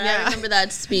God, Yeah. I remember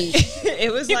that speech.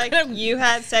 It was like you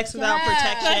had sex without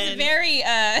protection. That's very,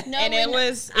 No, and it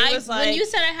was like, when you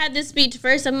said I had this speech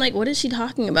first, I'm like, what is she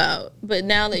talking about? But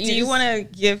now that do you want to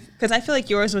give, because I feel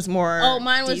like yours was more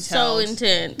mine was so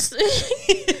intense.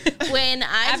 When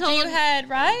I after told you had,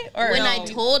 right? Or when no? I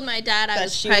told my dad I That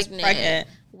was she was pregnant, pregnant.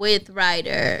 with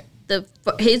Ryder,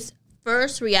 his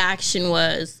first reaction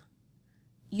was,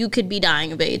 you could be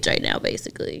dying of AIDS right now,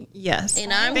 basically. yes.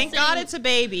 And I'm Thank God it's a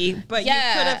baby, but Yeah.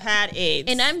 you could have had AIDS.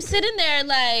 And I'm sitting there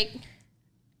like,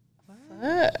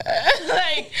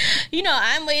 like,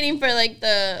 I'm waiting for like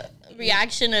the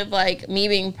reaction of like me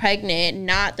being pregnant,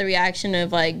 not the reaction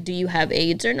of like, do you have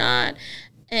AIDS or not?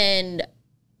 And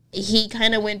he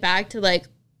kind of went back to like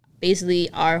basically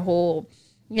our whole,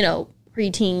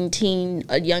 preteen, teen,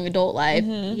 young adult life.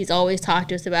 He's always talked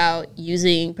to us about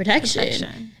using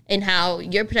protection and how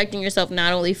you're protecting yourself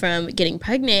not only from getting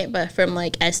pregnant, but from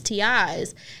like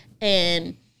STIs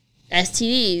and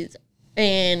STDs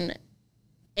and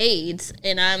AIDS.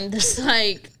 And I'm just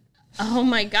like, oh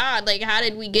my God, like, how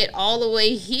did we get all the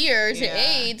way here to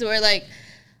AIDS? Where like,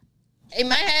 in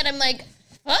my head, I'm like,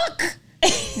 fuck.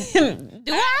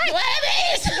 Do I?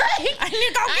 I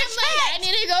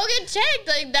need to go get checked.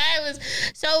 Like, that was,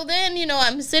 so then,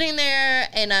 I'm sitting there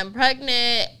and I'm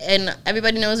pregnant, and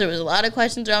everybody knows there was a lot of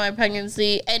questions around my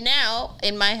pregnancy, and now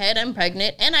in my head I'm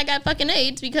pregnant and I got fucking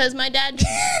AIDS because my dad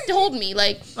told me,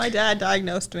 like, My dad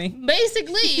diagnosed me.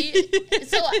 basically.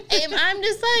 So I'm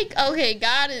just like, okay,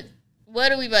 God,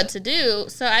 what are we about to do?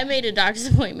 So I made a doctor's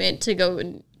appointment to go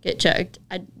and get checked.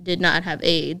 I did not have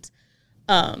AIDS.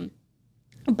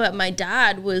 But my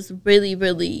dad was really,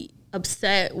 really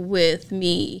upset with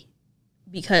me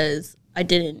because I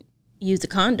didn't use a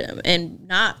condom, and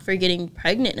not for getting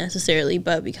pregnant necessarily,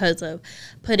 but because of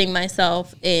putting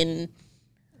myself in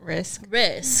risk.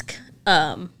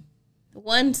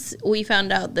 Once we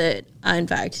found out that I, in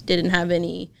fact, didn't have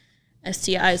any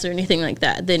STIs or anything like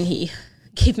that, then he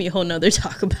gave me a whole nother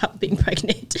talk about being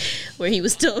pregnant, where he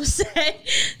was still upset.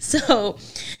 So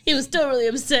he was still really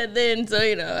upset then. So,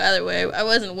 either way, I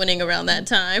wasn't winning around that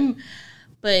time.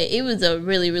 But it was a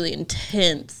really, really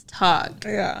intense talk.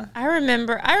 Yeah. I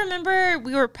remember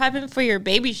we were prepping for your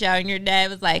baby shower, and your dad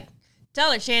was like,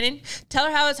 "Tell her, Shannon. Tell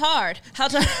her how it's hard."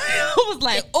 I was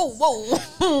like, "Oh,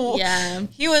 whoa." Yeah.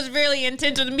 He was really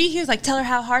intentional to me. He was like, "Tell her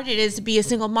how hard it is to be a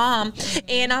single mom."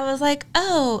 And I was like,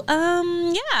 "Oh,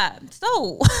 yeah.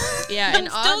 So, Yeah, I'm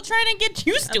still trying to get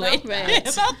used to it."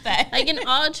 Right. About that. Like, in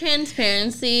all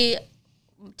transparency,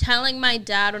 telling my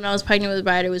dad when I was pregnant with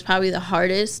Ryder was probably the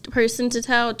hardest person to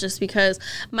tell, just because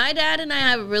my dad and I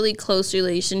have a really close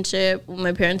relationship. When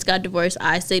my parents got divorced,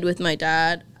 I stayed with my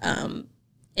dad, and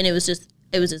it was just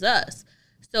us.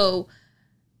 So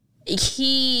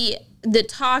the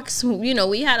talks,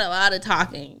 we had a lot of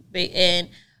talking, and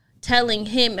telling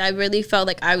him, I really felt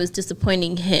like I was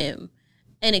disappointing him.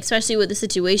 And especially with the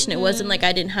situation, it wasn't like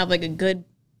I didn't have like a good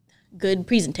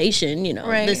presentation,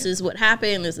 Right. This is what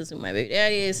happened, this is who my baby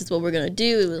daddy is, this is what we're gonna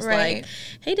do. It was like,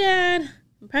 hey Dad,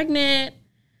 I'm pregnant.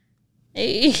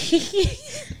 Hey,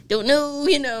 don't know,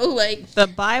 like The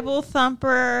Bible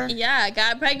thumper yeah, I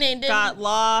got pregnant. got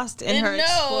lost in her didn't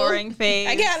know. exploring phase.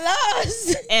 I got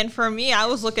lost. And for me, I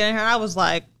was looking at her and I was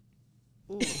like,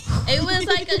 It was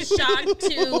like a shock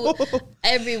to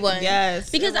everyone. Yes,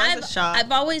 because it was a shock.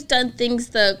 I've always done things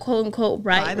the quote unquote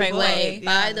right By the way, book,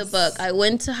 by the yes. book. I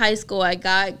went to high school. I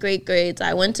got great grades.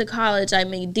 I went to college. I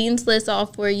made dean's list all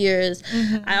 4 years.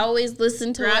 I always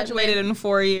listened to graduated in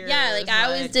 4 years. Yeah, like I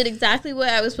always did exactly what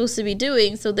I was supposed to be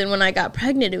doing. So then when I got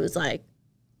pregnant, it was like,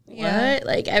 what?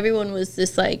 Like everyone was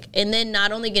just like, and then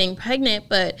not only getting pregnant,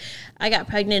 but I got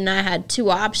pregnant and I had two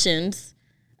options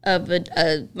of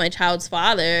my child's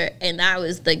father, and that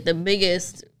was like the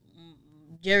biggest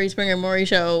Jerry Springer Maury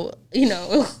show,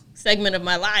 segment of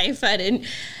my life. And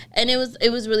it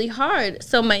was really hard.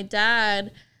 So my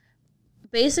dad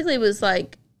basically was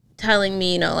like telling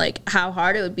me, like how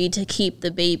hard it would be to keep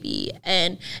the baby.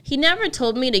 And he never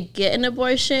told me to get an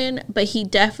abortion, but he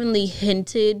definitely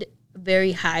hinted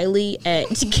very highly at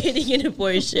getting an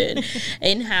abortion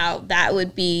and how that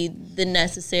would be the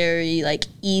necessary, like,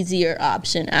 easier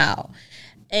option out.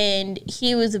 And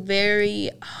he was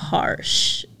very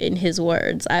harsh in his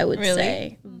words, I would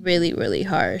say. Really, really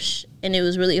harsh. And it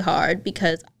was really hard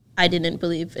because I didn't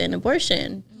believe in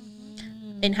abortion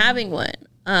and having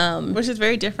one. Which is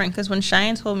very different, because when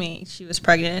Cheyenne told me she was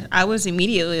pregnant, I was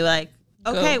immediately like,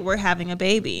 okay, we're having a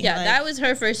baby. Yeah, like, that was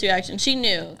her first reaction. She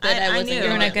knew that I wasn't knew.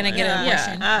 You were not going to get an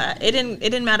abortion. It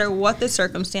didn't matter what the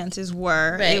circumstances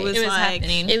were. Right. It was like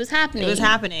happening. It was happening. It was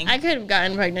happening. I could have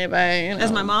gotten pregnant by,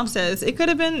 as my mom says, it could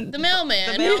have been the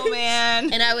mailman. The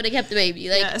mailman. And I would have kept the baby.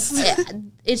 Like, Yes.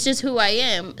 it's just who I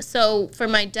am. So for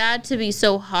my dad to be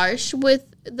so harsh with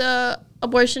the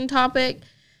abortion topic,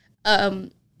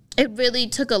 it really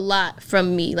took a lot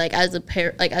from me, like as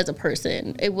a as a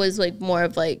person. It was like more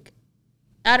of like,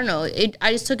 I don't know.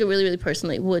 I just took it really, really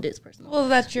personally. What is personal? Well,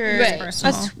 that's your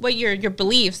Personal. that's what your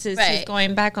beliefs is. He's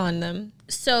going back on them.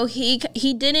 So he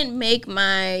didn't make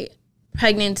my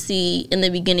pregnancy in the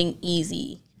beginning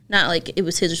easy. Not like it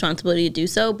was his responsibility to do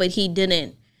so, but he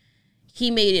didn't.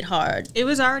 He made it hard. It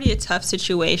was already a tough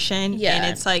situation. Yeah. And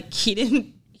it's like he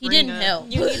didn't help.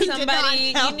 You need somebody.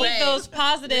 You need those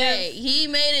positive. Right. He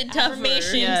made it tougher.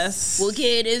 affirmations. Yes. Well,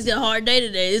 kid, it's a hard day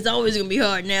today. It's always gonna be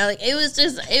hard now. Like it was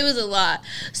a lot.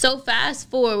 So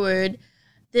fast forward,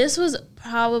 this was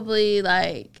probably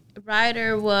like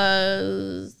Ryder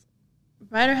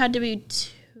had to be 2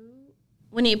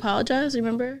 when he apologized.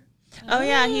 Remember? Oh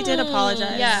yeah, he did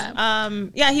apologize. Yeah.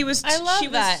 Yeah, he was. I love she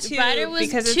that. Was 2 Ryder was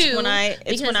because 2 it's when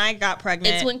I because got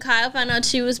pregnant. It's when Kyle found out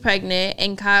she was pregnant,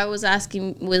 and Kyle was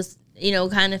you know,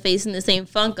 kind of facing the same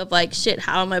funk of like, shit,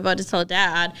 how am I about to tell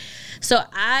dad? So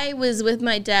I was with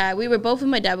my dad. We were both with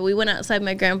my dad, but we went outside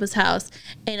my grandpa's house,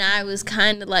 and I was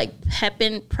kind of like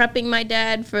prepping my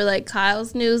dad for like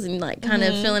Kyle's news and like kind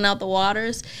of filling out the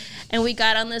waters. And we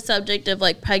got on the subject of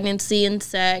like pregnancy and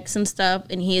sex and stuff.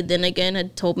 And he then again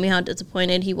had told me how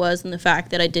disappointed he was in the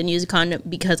fact that I didn't use a condom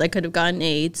because I could have gotten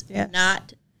AIDS,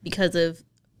 not because of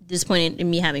disappointed in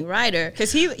me having Ryder.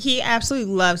 Because he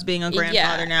absolutely loves being a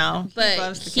grandfather now. But he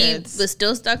loves the kids. Was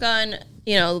still stuck on,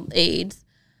 you know, AIDS.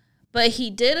 But he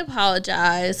did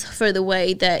apologize for the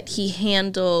way that he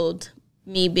handled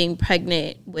me being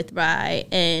pregnant with Rye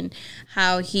and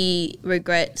how he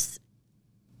regrets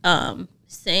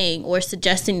saying or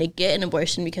suggesting to get an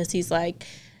abortion because he's like,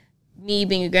 me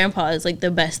being a grandpa is like the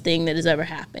best thing that has ever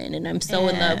happened. And I'm so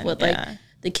in love with like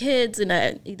the kids and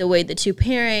the way that you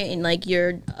parent and like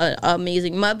you're an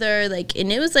amazing mother. Like, and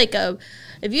it was like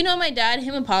if you know my dad,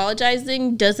 him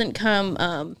apologizing doesn't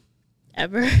come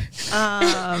ever.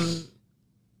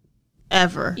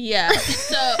 Ever. Yeah.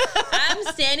 So I'm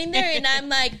standing there and I'm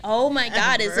like, oh my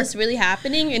God, is this really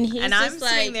happening? And he's and just I'm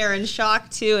like, sitting there in shock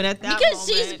too. And at that because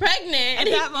moment, she's pregnant. At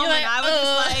that moment, like, I was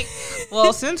just like,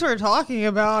 well, since we're talking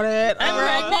about it,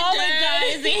 I'm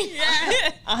apologizing.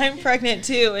 I'm pregnant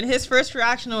too. And his first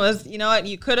reaction was, you know what,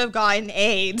 you could have gotten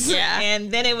AIDS. Yeah. And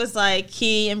then it was like,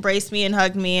 he embraced me and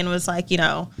hugged me and was like, you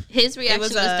know. His reaction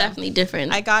was definitely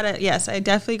different. I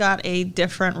definitely got a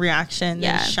different reaction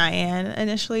than Cheyenne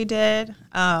initially did.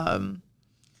 But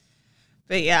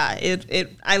yeah,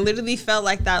 I literally felt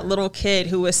like that little kid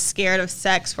who was scared of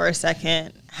sex for a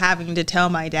second, having to tell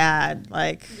my dad,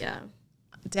 like,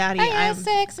 Daddy, I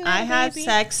had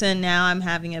sex and now I'm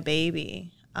having a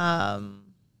baby. But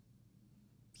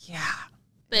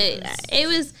it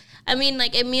was, I mean,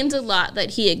 like, it means a lot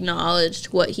that he acknowledged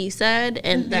what he said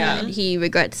and that he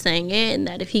regrets saying it, and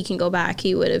that if he can go back,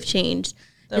 he would have changed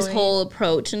his whole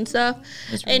approach and stuff.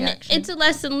 And it's a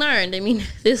lesson learned. I mean,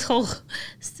 this whole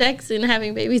sex and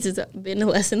having babies has been a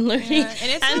lesson learned. Yeah,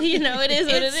 and you know, it is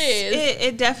what it is.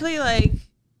 It definitely, like,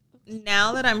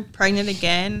 now that I'm pregnant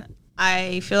again,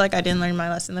 I feel like I didn't learn my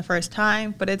lesson the first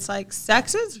time, but it's like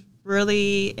sex is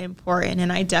really important,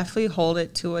 and I definitely hold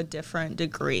it to a different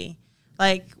degree.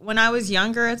 Like, when I was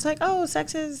younger, it's like, oh,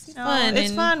 sex is, you know, fun.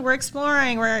 It's fun. We're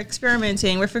exploring. We're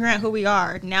experimenting. We're figuring out who we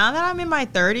are. Now that I'm in my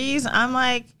 30s, I'm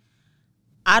like,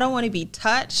 I don't want to be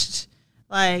touched.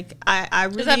 Like, I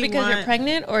really want... Is that because you're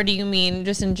pregnant, or do you mean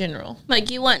just in general?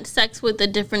 Like, you want sex with a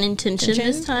different intention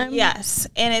this time? Yes.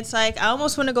 And it's like, I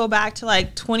almost want to go back to,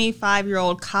 like,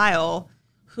 25-year-old Kyle,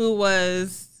 who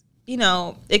was, you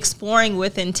know, exploring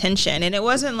with intention. And it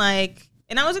wasn't like...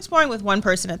 And I was exploring with one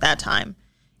person at that time.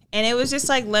 And it was just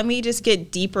like, let me just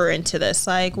get deeper into this.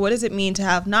 Like, what does it mean to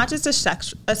have not just a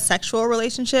sexual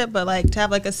relationship, but like to have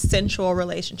like a sensual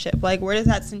relationship? Like, where does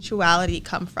that sensuality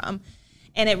come from?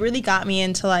 And it really got me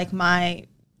into like my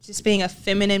just being a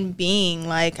feminine being.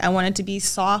 Like, I wanted to be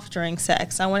soft during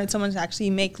sex. I wanted someone to actually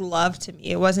make love to me.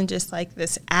 It wasn't just like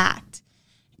this act.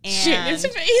 And shit in his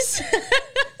face.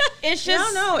 It's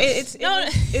just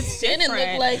it's didn't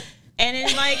look like. And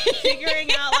then, like, figuring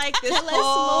out, like,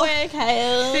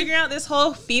 figuring out this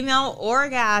whole female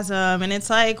orgasm. And it's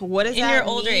like, what does that mean? In your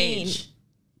older age.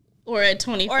 Or at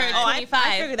 25. Or at 25.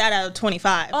 I figured that out at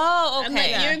 25. Oh,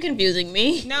 okay. You're confusing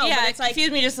me. No, yeah, but it's like,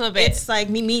 confused me just a little bit. It's like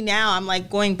me now. I'm,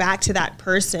 like, going back to that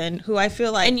person who I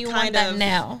feel like and you want that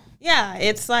now. Yeah,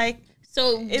 it's like.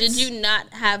 So, did you not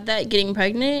have that getting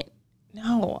pregnant?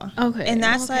 No. Okay. And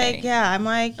that's like, I'm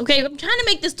like. Okay, I'm trying to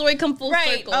make the story come full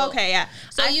circle. Okay, yeah.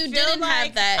 So you didn't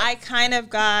have that. I kind of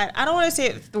got, I don't want to say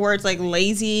the words like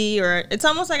lazy, or it's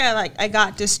almost like I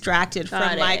got distracted from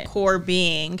my core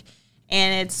being.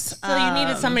 And it's. So you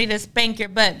needed somebody to spank your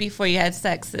butt before you had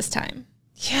sex this time.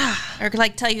 Yeah. Or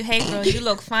like tell you, hey, girl, you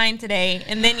look fine today.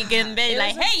 And then you get in bed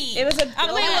like, hey. It was a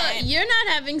wait, you're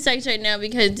not having sex right now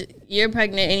because you're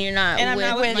pregnant and you're not,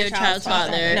 with your child's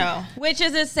father. No. Which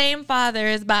is the same father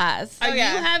as Baz. Are you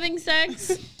having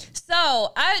sex?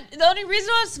 So, the only reason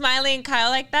why I'm smiling at Kyle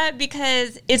like that,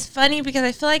 because it's funny, because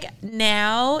I feel like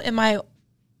now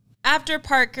after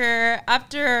Parker,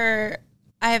 after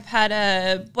I've had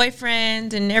a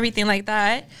boyfriend and everything like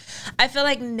that, I feel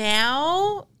like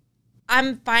now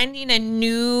I'm finding a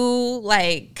new,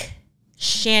 like,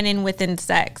 Shannon within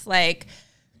sex. Like,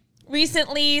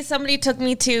 recently somebody took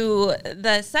me to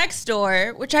the sex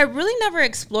store, which I really never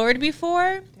explored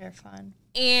before. They're fun.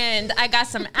 And I got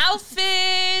some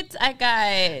outfits. I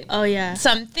got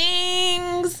some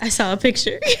things. I saw a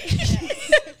picture.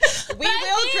 We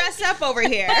will dress up over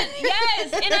here.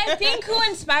 Yes, and I think who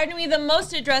inspired me the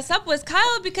most to dress up was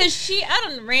Kyle, because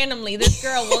randomly, this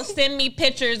girl will send me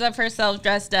pictures of herself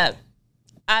dressed up.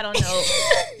 I don't know.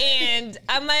 And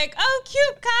I'm like, oh,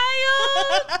 cute,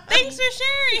 Kyle. Thanks for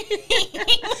sharing.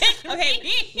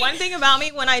 Okay, one thing about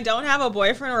me, when I don't have a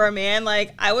boyfriend or a man,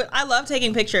 like I love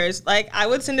taking pictures. Like I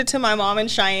would send it to my mom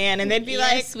and Cheyenne, and they'd be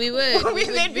yes, like, we would.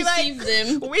 they'd be like,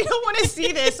 them. we don't want to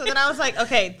see this. So then I was like,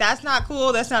 okay, that's not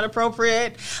cool. That's not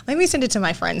appropriate. Let me send it to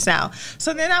my friends now.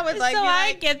 So then I would like, so be I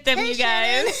like, get them, hey, you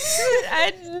guys.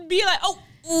 I'd be like, oh.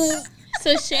 Ooh.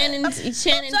 So Shannon's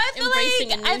So I feel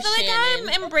embracing a new Shannon.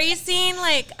 I'm embracing,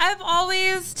 like, I've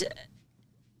always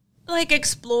like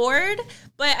explored,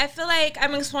 but I feel like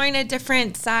I'm exploring a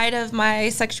different side of my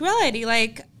sexuality,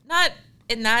 like not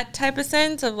in that type of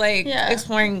sense of like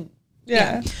exploring.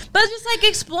 Yeah. But just like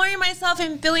exploring myself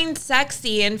and feeling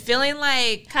sexy and feeling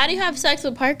like. How do you have sex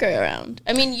with Parker around?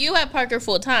 I mean, you have Parker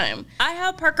full time. I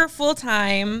have Parker full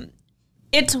time.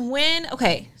 It's when,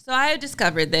 so I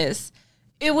discovered this.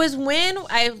 It was when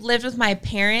I lived with my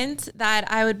parents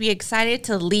that I would be excited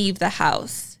to leave the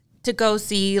house to go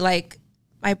see like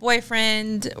my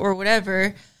boyfriend or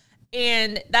whatever.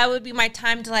 And that would be my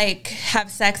time to like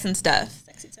have sex and stuff.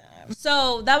 sexy time.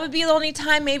 So that would be the only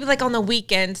time, maybe like on the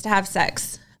weekends, to have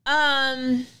sex.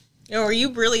 Or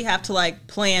you really have to like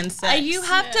plan sex. You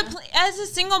have to, as a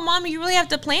single mom, you really have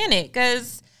to plan it,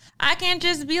 because I can't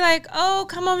just be like, oh,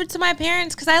 come over to my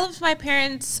parents, because I lived with my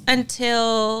parents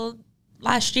until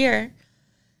last year.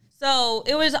 So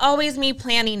it was always me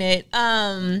planning it.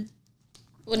 Well,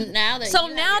 now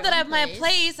that I have my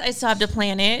place, I still have to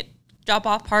plan it. Drop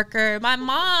off Parker. My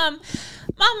mom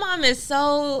is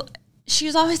so, she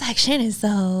was always like, Shannon,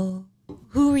 so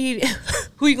who are you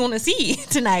going to see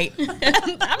tonight? I'm not going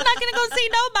to go see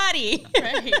nobody.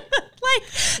 Right. Like,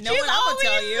 no one else will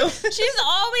tell you. She's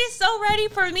always so ready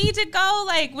for me to go.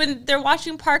 Like when they're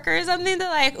watching Parker or something, they're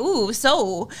like, "Ooh,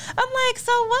 so." I'm like,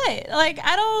 "So what?" Like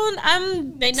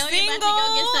I'm. They know single. you're about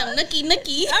to go get some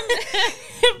nookie.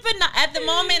 But not at the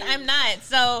moment. I'm not.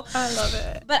 So I love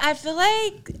it. But I feel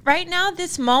like right now,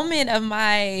 this moment of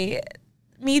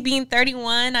me being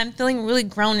 31, I'm feeling really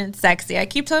grown and sexy. I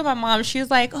keep telling my mom, she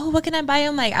was like, oh, what can I buy?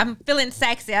 I'm like, I'm feeling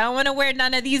sexy. I don't want to wear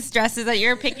none of these dresses that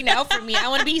you're picking out for me. I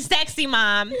want to be sexy,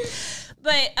 Mom.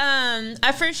 But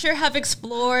I for sure have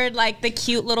explored like the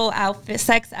cute little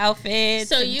sex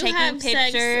outfits. So you have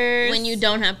pictures. Sex when you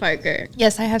don't have Parker?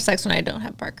 Yes, I have sex when I don't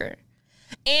have Parker.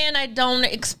 And I don't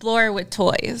explore with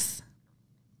toys.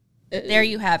 There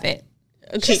you have it.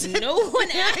 Okay, no one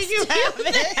asked you have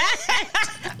that.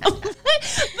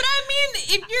 But I mean,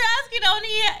 if you're asking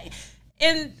only,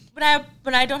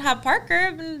 but I don't have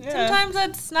Parker, sometimes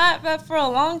that's not for a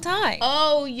long time.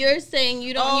 Oh, you're saying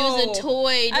you don't use a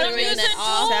toy during that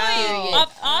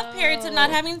off periods of not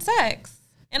having sex.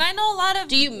 And I know a lot of.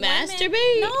 Do you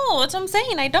masturbate? No, that's what I'm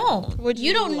saying. I don't.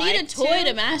 You don't need a toy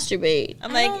to masturbate.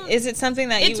 I'm like, is it something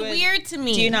that it's weird to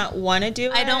me? Do you not want to do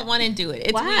it? I don't want to do it.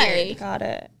 It's Why? weird. Got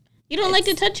it. You don't like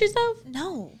to touch yourself?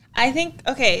 No. I think,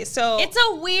 okay, so. It's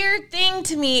a weird thing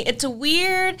to me. It's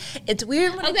weird when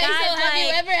a guy have you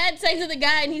ever had sex with a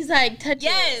guy and he's like, touch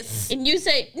yes. it? And you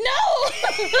say, no! No!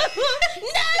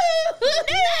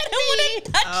 I don't want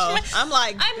to touch I'm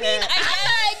like, I'm like,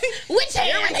 which hand?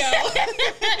 Here we go.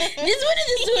 This one or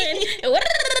this one?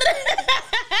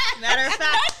 Matter of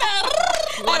fact,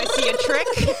 want to see a trick?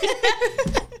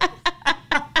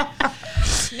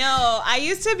 No, I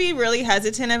used to be really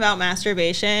hesitant about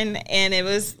masturbation, and it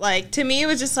was like, to me, it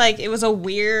was just like, it was a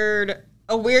weird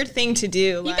thing to do.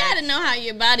 You like, gotta know how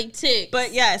your body ticks.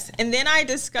 But yes, and then I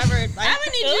discovered. I'm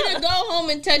gonna need you to go home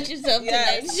and touch yourself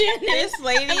tonight. This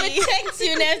lady. I'm gonna text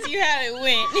you and ask you how it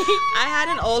went. I had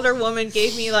an older woman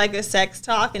gave me like a sex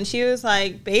talk, and she was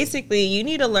like, basically, you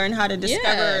need to learn how to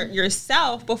discover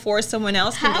yourself before someone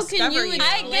else can discover you.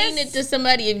 How can you explain it to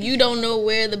somebody if you don't know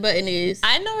where the button is?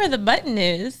 I know where the button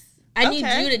is. I need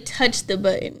you to touch the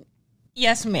button.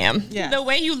 Yes, ma'am. Yes. The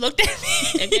way you looked at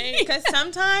me. Okay. Because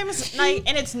sometimes, like,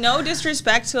 and it's no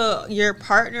disrespect to your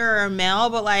partner or male,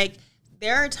 but like,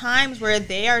 there are times where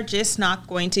they are just not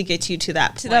going to get you to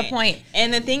that point.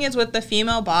 And the thing is, with the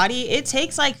female body, it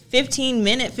takes like 15,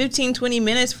 20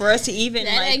 minutes for us to even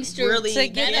really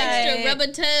get extra rubber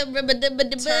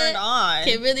turned on.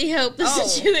 Can really help the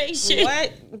situation.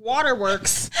 What?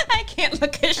 Waterworks. I can't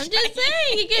look at I'm just saying,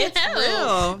 it can help.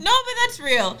 Real. No, but that's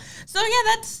real. So yeah,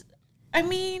 that's, I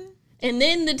mean. And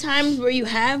then the times where you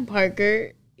have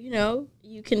Parker, you know,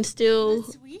 you can still.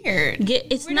 It's weird.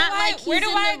 It's not like he's in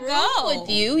the room with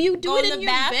you. You do it in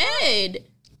your bed.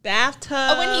 bathtub.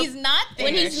 Oh, when he's not there.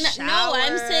 When he's not, no,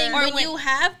 I'm saying when you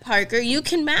have Parker, you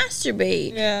can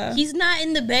masturbate. Yeah. He's not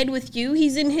in the bed with you.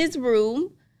 He's in his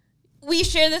room. We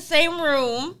share the same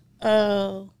room.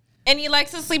 Oh. And he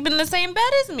likes to sleep in the same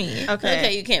bed as me.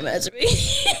 Okay, you can't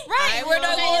masturbate. Right. We're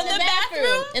not going in the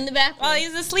bathroom. In the bathroom. While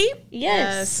he's asleep?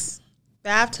 Yes.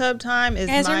 Bathtub time is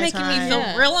Guys my are making time. me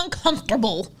feel real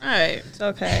uncomfortable. All right. It's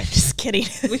okay. Just kidding.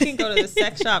 We can go to the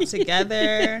sex shop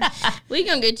together. We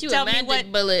gonna get you Tell a me magic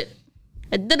what- bullet.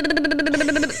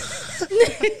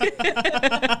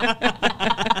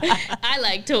 I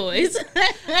like toys.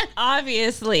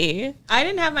 Obviously. I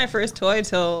didn't have my first toy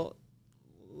till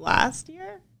last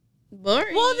year.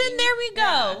 Boring. Well, then there we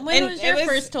go. When And was your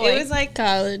first toy? It was like,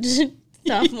 College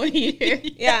sophomore year.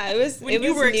 yeah, it was When it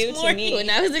you was were new to exploring. me. When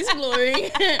I was exploring,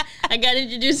 I got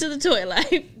introduced to the toy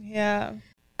life. Yeah.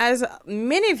 As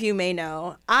many of you may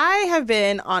know, I have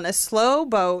been on a slow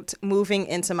boat moving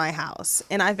into my house,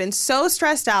 and I've been so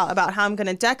stressed out about how I'm going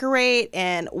to decorate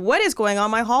and what is going on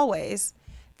my hallways.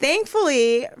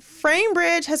 Thankfully,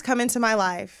 FrameBridge has come into my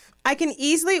life. I can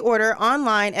easily order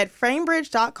online at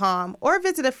framebridge.com or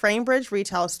visit a FrameBridge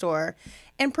retail store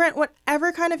and print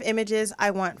whatever kind of images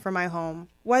I want for my home.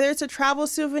 Whether it's a travel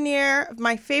souvenir,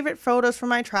 my favorite photos from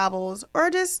my travels, or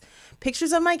just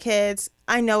pictures of my kids,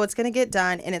 I know it's going to get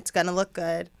done and it's going to look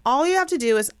good. All you have to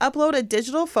do is upload a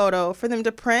digital photo for them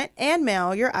to print and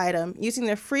mail your item using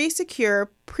their free, secure,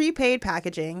 prepaid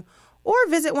packaging, or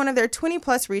visit one of their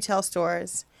 20-plus retail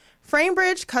stores.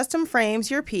 FrameBridge custom frames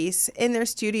your piece in their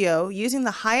studio using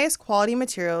the highest quality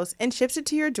materials and ships it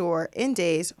to your door in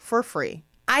days for free.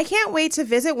 I can't wait to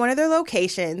visit one of their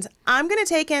locations. I'm going to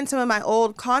take in some of my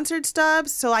old concert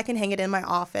stubs so I can hang it in my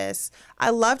office. I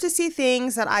love to see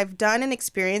things that I've done and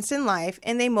experienced in life,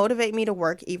 and they motivate me to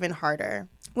work even harder.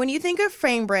 When you think of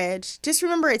FrameBridge, just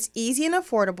remember it's easy and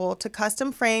affordable to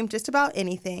custom frame just about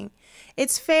anything.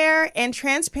 It's fair and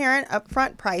transparent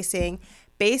upfront pricing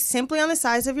based simply on the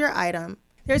size of your item.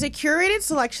 There's a curated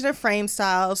selection of frame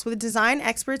styles with design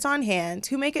experts on hand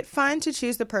who make it fun to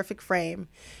choose the perfect frame.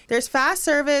 There's fast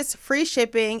service, free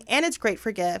shipping, and it's great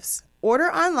for gifts.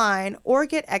 Order online or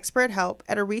get expert help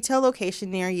at a retail location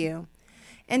near you.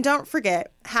 And don't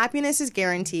forget, happiness is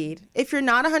guaranteed. If you're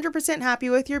not 100%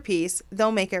 happy with your piece,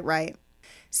 they'll make it right.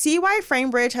 See why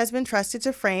FrameBridge has been trusted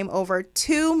to frame over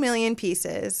 2 million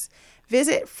pieces.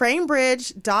 Visit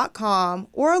framebridge.com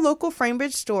or a local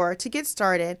FrameBridge store to get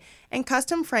started and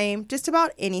custom frame just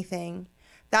about anything.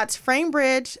 That's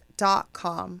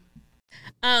framebridge.com.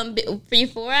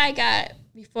 Before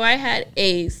I had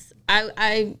Ace,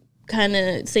 I kind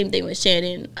of same thing with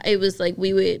Shannon. It was like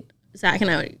Zach and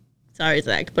I. Sorry,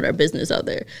 Zach, to put our business out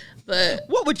there, but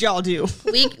What would y'all do?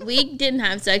 we didn't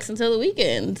have sex until the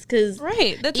weekends because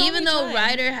That's even though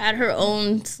Ryder had her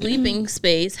own sleeping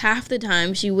space, half the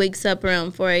time she wakes up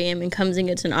around 4 a.m. and comes and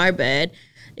gets in our bed.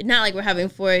 It's not like we're having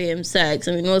 4 a.m. sex.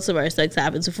 I mean, most of our sex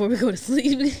happens before we go to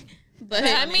sleep. But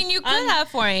I mean, you could have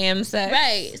 4 a.m. sex.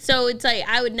 right. So it's like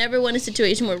I would never want a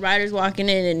situation where Ryder's walking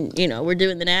in and we're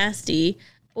doing the nasty.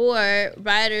 Or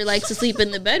Ryder likes to sleep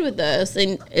in the bed with us,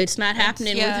 and it's not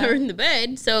happening with her in the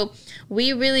bed. So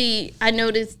I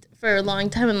noticed for a long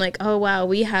time, I'm like, oh wow,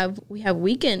 we have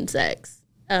weekend sex.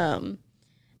 And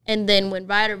then when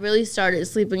Ryder really started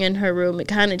sleeping in her room, it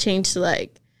kind of changed to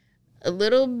like a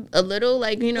little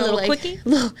like like quickie.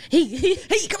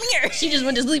 Hey, come here. She just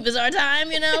went to sleep. It's our time,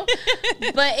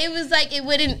 But it was like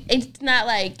it's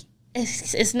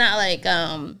not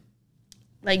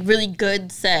like really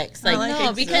good sex,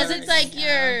 because it's like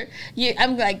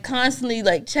I'm like constantly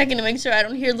like checking to make sure I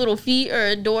don't hear little feet or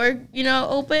a door,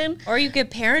 open. Or you get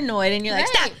paranoid and you're like,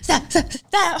 Right. stop.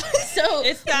 So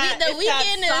It's that, the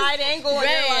weekend side angle where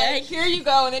you're right. like, here you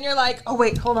go, and then you're like, oh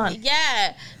wait, hold on.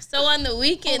 Yeah. So on the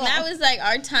weekend, that was like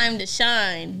our time to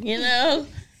shine,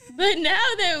 But now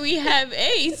that we have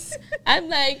Ace, I'm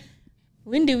like,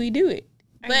 when do we do it?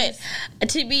 But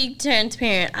to be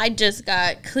transparent, I just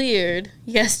got cleared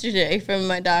yesterday from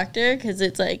my doctor because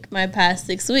it's like my past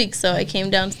 6 weeks. So I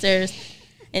came downstairs,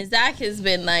 and Zach has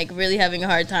been like really having a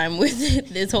hard time with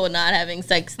this whole not having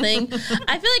sex thing.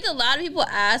 I feel like a lot of people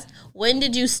ask, when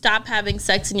did you stop having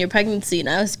sex in your pregnancy? And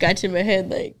I was scratching my head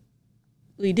like,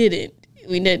 we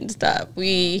didn't stop.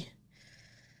 We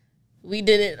did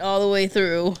it all the way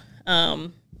through.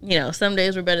 Some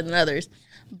days were better than others,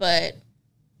 but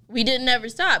we didn't ever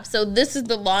stop. So this is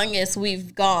the longest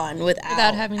we've gone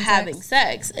without having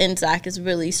sex. And Zach is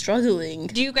really struggling.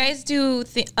 Do you guys do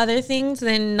other things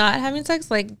than not having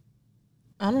sex? Like,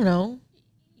 I don't know.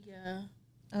 Yeah.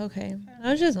 Okay.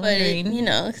 I was just But, wondering.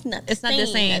 it's not It's not the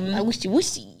same. I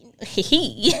wishy-wishy.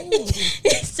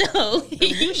 So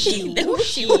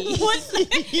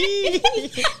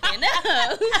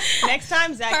Next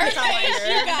time Zach gets on my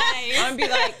nerves, I'm gonna be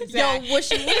like, Zach,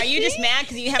 whooshy. are you just mad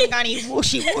because you haven't got any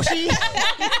whooshy whooshy?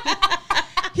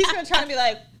 He's gonna try to be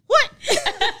like, what?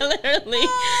 Literally.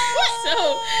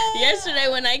 So yesterday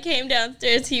when I came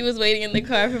downstairs, he was waiting in the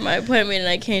car for my appointment, and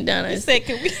I came down. I said,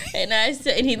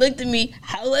 and he looked at me.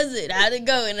 How was it? How'd it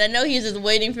go? And I know he was just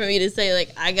waiting for me to say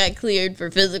like I got cleared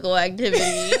for physical activity.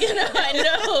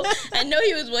 I know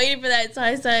he was waiting for that. So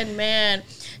I said, man.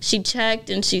 She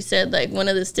checked and she said like one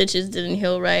of the stitches didn't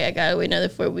heal right. I gotta wait another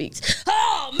 4 weeks.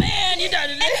 Oh man, you done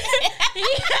it.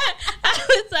 I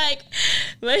was like,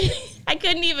 I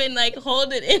couldn't even like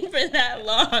hold it in for that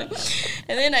long.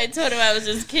 And then I told him I was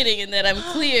just kidding and that I'm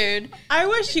cleared. I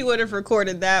wish he would have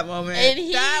recorded that moment.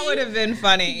 That would have been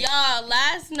funny. Y'all,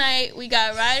 last night we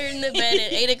got Ryder in the bed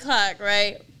at 8:00,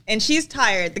 right? And she's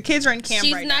tired. The kids are in camp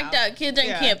right now. She's knocked out. Kids are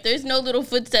in camp. There's no little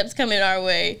footsteps coming our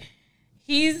way.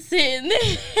 He's sitting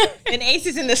there. And Ace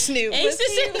is in the snoot. Ace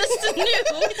is in the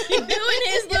snoot doing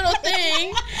his little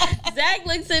thing. Zach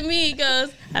looks at me, he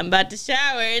goes, I'm about to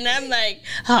shower. And I'm like,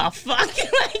 oh, fuck.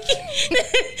 Like,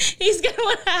 he's going to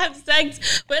want to have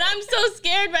sex. But I'm so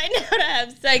scared right now to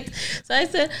have sex. So I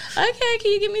said, okay,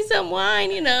 can you give me some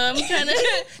wine? You know, I'm kind of...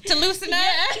 to loosen up?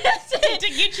 Yeah. To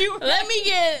get you... Let me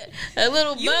get a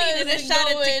little buzz. You needed a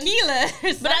shot of tequila.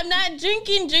 But I'm not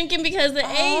drinking because of Ace,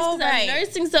 because I'm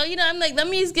nursing. So, you know, I'm like, let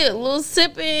me just get a little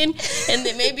sipping, and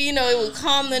then maybe, you know, it will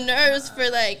calm the nerves for,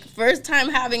 like, first time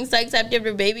having sex after you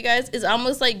have a baby, guys, is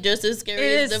almost, like, just as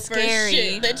scary as the first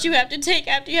shit that you have to take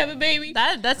after you have a baby.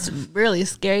 That's really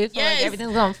scary. I feel like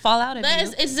everything's going to fall out of you.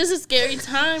 It's just a scary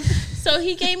time. So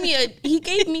he gave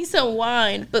me some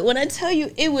wine, but when I tell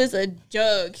you it was a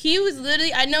jug, he was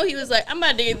literally, I know he was like, I'm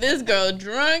about to get this girl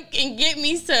drunk and get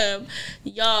me some.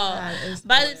 Y'all,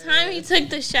 by the time he took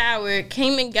the shower,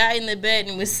 came and got in the bed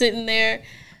and was sitting there,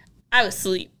 I was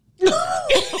asleep.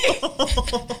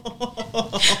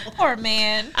 Poor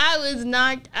man. I was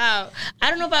knocked out.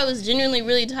 I don't know if I was genuinely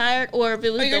really tired or if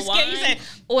it was the wine.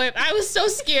 Or if I was so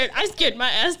scared, I scared my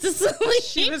ass to sleep.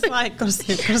 She was like, go to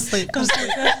sleep, go to sleep, go to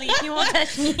sleep. Go to sleep. You won't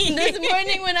touch me. This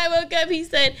morning when I woke up, he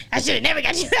said, I should have never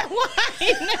got you that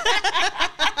wine.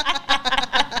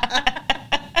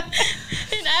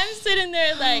 And I'm sitting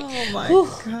there like, oh my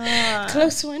God.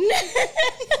 Close one.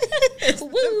 It's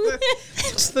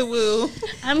the woo.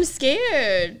 I'm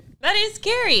scared. That is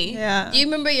scary. Yeah. Do you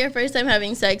remember your first time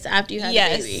having sex after you had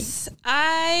a baby? Yes.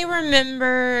 I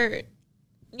remember,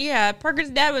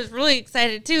 Parker's dad was really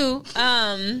excited too.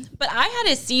 But I had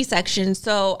a C-section,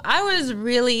 so I was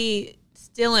really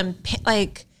still in,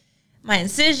 like, my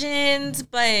incisions,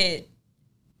 but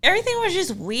everything was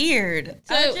just weird.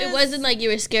 So it wasn't like you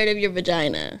were scared of your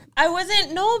vagina. I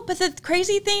wasn't, no, but the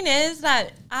crazy thing is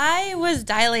that I was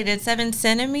dilated 7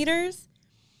 centimeters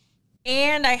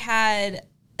and I had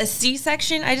a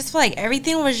C-section. I just feel like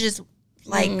everything was just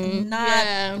like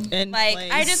not in like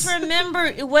place. I just remember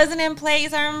it wasn't in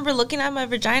place. I remember looking at my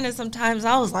vagina sometimes.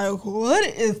 I was like, what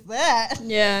is that?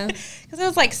 Yeah. Because it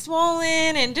was like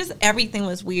swollen and just everything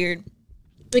was weird.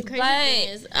 The crazy thing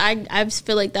is, I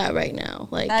feel like that right now.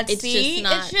 Like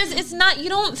it's not. You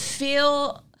don't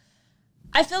feel.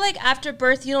 I feel like after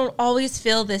birth, you don't always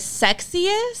feel the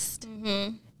sexiest,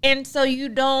 and so you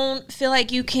don't feel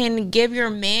like you can give your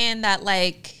man that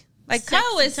like Kyle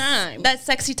was time. That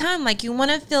sexy time. Like you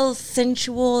want to feel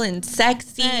sensual and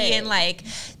sexy and like.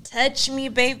 Touch me,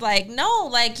 babe. Like, no,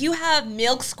 like you have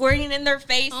milk squirting in their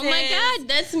faces. Oh my God,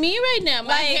 that's me right now.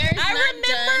 My hair is not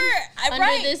done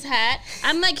under this hat.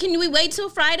 I'm like, can we wait till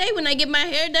Friday when I get my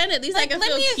hair done? At least I can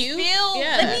feel cute.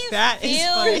 That is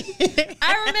funny.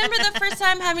 I remember the first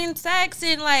time having sex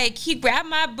and like he grabbed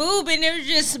my boob and there was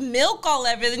just milk all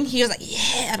over it. And he was like,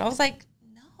 yeah. And I was like,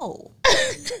 no.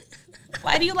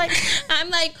 Why do you like? I'm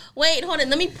like, wait, hold on.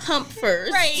 Let me pump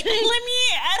first. Right.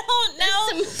 I don't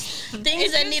know. Some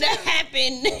things that need to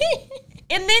happen.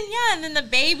 And then the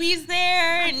baby's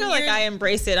there. I feel like I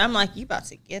embrace it. I'm like, you about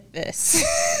to get this.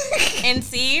 And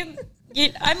see,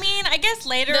 I guess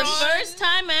later the first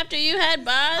time after you had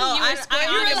Boz, you were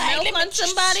squirting your milk on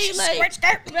somebody. Like,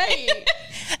 right.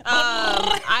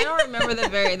 I don't remember the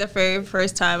very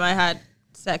first time I had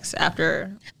sex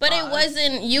after. But it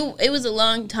wasn't you. It was a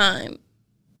long time.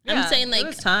 Yeah, I'm saying like it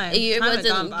was time. It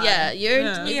wasn't. Yeah, it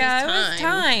was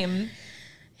time.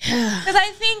 Because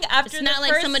I think after it's not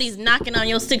like somebody's knocking on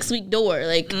your 6-week door,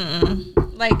 like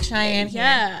Cheyenne.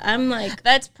 Yeah, I'm like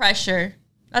that's pressure.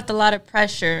 That's a lot of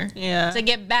pressure. Yeah, to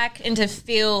get back and to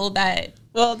feel that.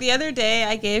 Well, the other day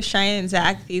I gave Cheyenne and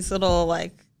Zach these little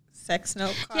like sex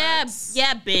note Yeah, cards.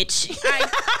 yeah, bitch.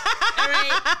 All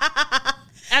right.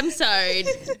 I'm sorry,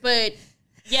 but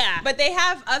yeah. But they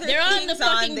have other they're on things the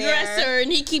fucking there. dresser,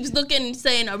 and he keeps looking and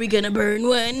saying, "Are we gonna burn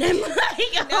one?" I'm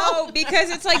like, No, because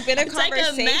it's like been a It's like a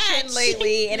conversation match.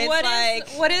 lately, and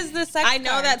it's what is the sex I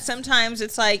know card? that sometimes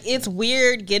it's like it's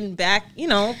weird getting back.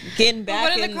 Getting back.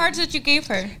 What are the in- cards that you gave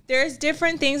her? There's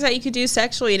different things that you could do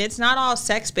sexually, and it's not all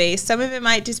sex based. Some of it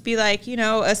might just be like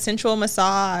a sensual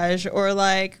massage or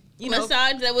like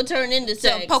massage that will turn into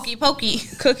sex. Pokey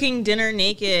cooking dinner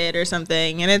naked or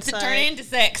something, and it's to like, turn into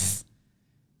sex.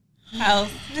 How?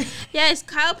 Yes,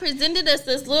 Kyle presented us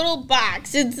this little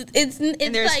box. It's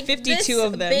And there's like 52 this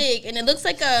of them. big, and it looks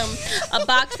like a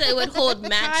box that would hold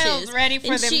matches. Kyle's ready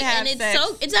for and them to have and sex.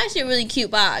 it's actually a really cute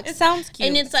box. It sounds cute.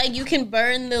 And it's like you can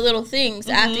burn the little things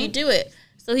after you do it.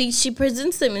 So she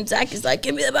presents them, and Zach is like,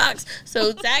 "Give me the box."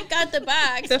 So Zach got the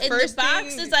box, The and first the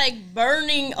box thing- is like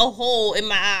burning a hole in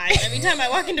my eye. Every time I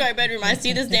walk into my bedroom, I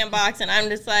see this damn box, and I'm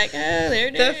just like, "Oh, there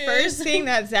it is." The first thing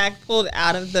that Zach pulled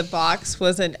out of the box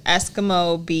was an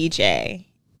Eskimo BJ.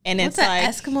 And What's it's a like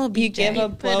Eskimo you BJ? give a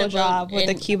Put a blowjob with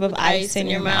a cube of ice in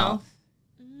your mouth.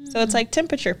 So it's like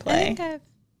temperature play.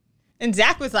 And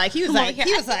Zach was like, he was like,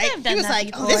 I've done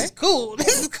that oh, this is cool.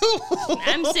 This is cool.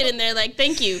 I'm sitting there like,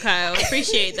 "Thank you, Kyle.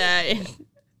 Appreciate that."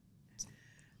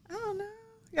 I don't know.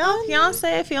 Y'all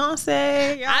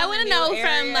fiance. Y'all I in want a to new know from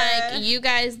area. like you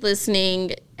guys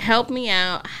listening, help me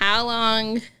out. How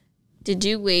long did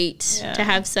you wait to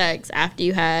have sex after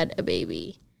you had a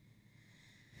baby?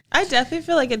 I definitely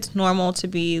feel like it's normal to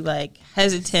be like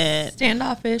hesitant.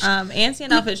 Standoffish. And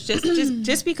standoffish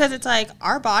just because it's like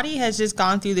our body has just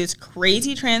gone through this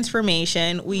crazy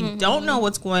transformation. We don't know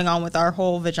what's going on with our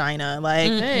whole vagina.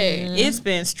 Like it's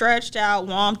been stretched out,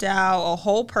 womped out, a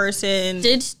whole person.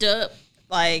 Stitched up.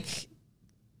 Like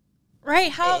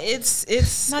right? How? it's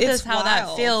Not it's just how that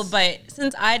wild. feel, but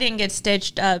since I didn't get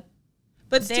stitched up,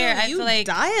 But still, there, I you feel like-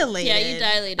 dilated. Yeah, you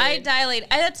dilated. I dilate.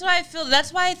 That's why I feel.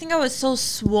 That's why I think I was so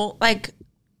swole. Like,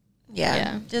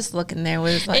 Yeah. just looking there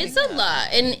was like It's a lot,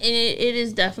 and it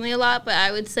is definitely a lot. But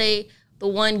I would say the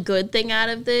one good thing out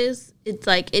of this, it's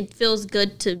like it feels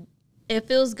good to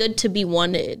be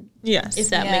wanted. Yes. If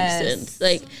that Yes. makes sense.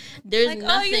 Like there's like,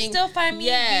 nothing. oh, you still find me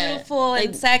Yeah. beautiful and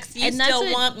Like, sexy. You and that's still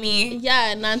what- want me. Yeah,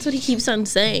 and that's what he keeps on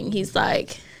saying. He's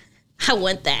like, I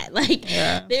want that. Like,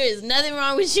 there is nothing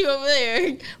wrong with you over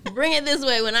there. Bring it this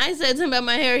way. When I said to him about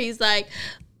my hair, he's like,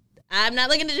 I'm not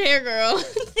looking at your hair, girl.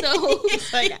 So,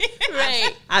 like,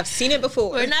 right. I've seen it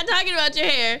before. We're not talking about your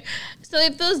hair. So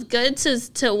it feels good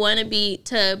to want to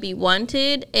be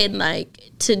wanted and like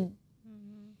to.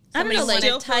 I don't know, like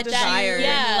still feel desired.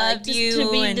 yeah, Love like, just you to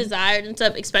be and- desired and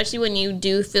stuff, especially when you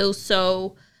do feel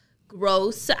so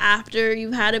gross after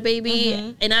you've had a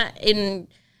baby. And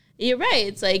you're right.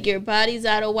 It's like your body's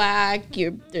out of whack.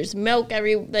 There's milk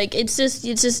it's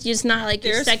just not like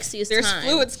your sexiest There's time.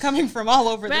 fluids coming from all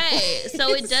over the Right. place.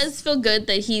 So it does feel good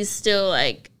that he's still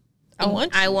like, I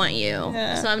want you.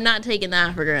 Yeah. So I'm not taking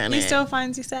that for granted. He still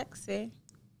finds you sexy.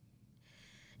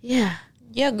 yeah.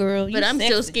 Yeah, girl. But I'm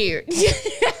still scared.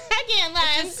 I can't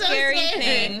lie. I'm so scary scared.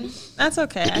 thing. That's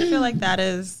okay. I feel like that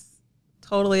is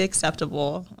totally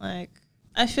acceptable. Like,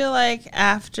 I feel like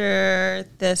after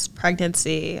this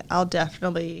pregnancy, I'll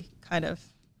definitely kind of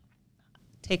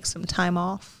take some time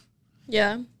off.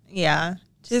 Yeah. Yeah.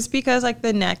 Just because, like,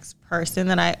 the next person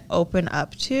that I open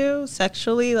up to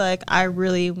sexually, like, I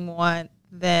really want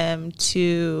them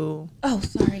to, Oh,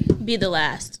 sorry. Be the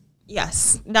last.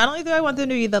 yes, not only do I want them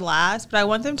to be the last, but I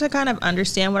want them to kind of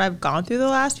understand what I've gone through the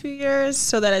last few years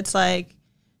so that it's like,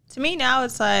 to me now,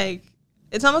 it's like,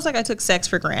 it's almost like I took sex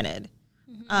for granted.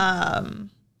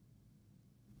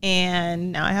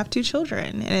 And now I have 2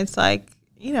 children. And it's like,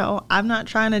 I'm not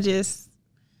trying to just,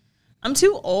 I'm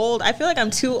too old. I feel like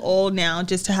I'm too old now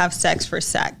just to have sex for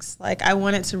sex. Like, I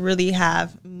want it to really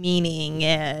have meaning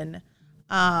and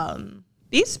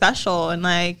be special. And,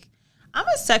 like, I'm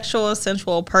a sexual,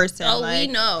 sensual person. Oh, like,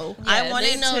 we know. I Yeah, want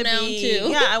they it know to now be, too.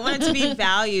 yeah, I want it to be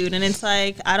valued. And it's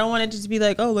like, I don't want it just to be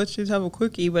like, oh, let's just have a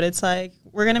quickie. But it's like,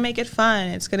 we're going to make it fun.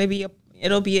 It's going to be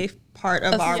it'll be a part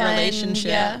of our fun, relationship.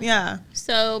 yeah. Yeah.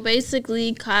 So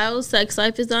basically, Kyle's sex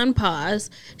life is on pause.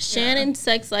 Shannon's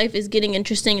sex life is getting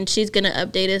interesting, and she's gonna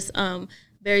update us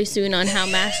very soon on how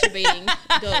masturbating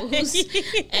goes.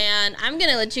 And I'm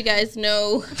gonna let you guys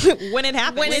know When it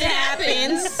happens. when it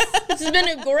happens. This has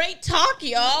been a great talk,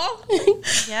 y'all.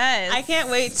 Yes. I can't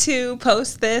wait to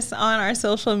post this on our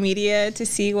social media to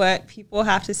see what people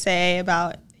have to say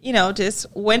about, just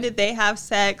when did they have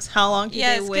sex? How long did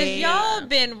Yes, they because wait? y'all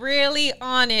been really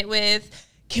on it with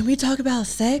can we talk about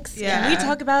sex? Yeah. Can we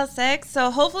talk about sex?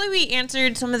 So hopefully we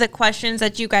answered some of the questions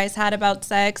that you guys had about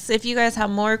sex. If you guys have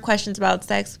more questions about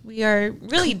sex, we are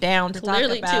really down to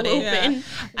Clearly talk about too it. open. Yeah.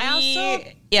 I also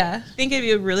Yeah. think it'd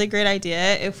be a really great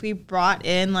idea if we brought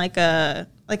in like a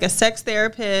sex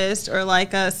therapist or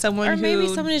like someone Or maybe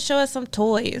who, someone to show us some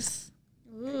toys.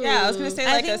 yeah, I was gonna say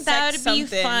like I think a that sex would be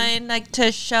something. fun, like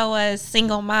to show us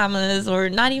single mamas, or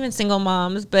not even single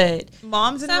moms, but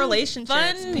Moms in some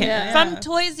relationships, fun, yeah. fun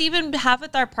toys even to have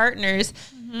with our partners,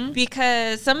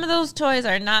 because some of those toys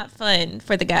are not fun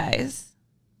for the guys.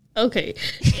 Okay.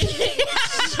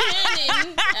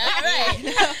 Shannon. All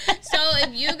right. So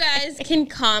if you guys can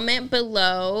comment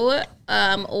below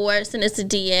or send us a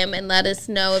DM and let us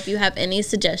know if you have any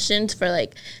suggestions for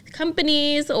like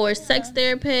companies or sex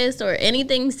therapists or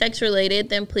anything sex related,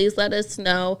 then please let us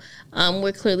know.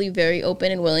 We're clearly very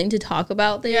open and willing to talk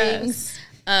about things.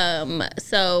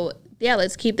 So yeah,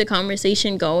 let's keep the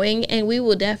conversation going, and we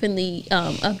will definitely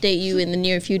update you in the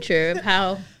near future of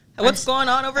how What's going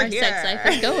on over our here? sex life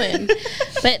is going.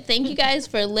 But thank you guys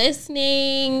for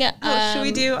listening. Should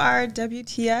we do our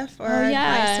WTF or our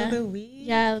advice of the week?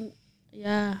 Yeah.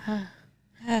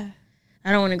 I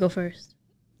don't want to go first.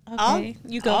 Okay,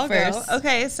 you go I'll first.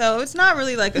 Okay, so it's not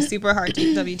really like a super hard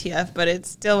WTF, but it's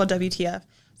still a WTF.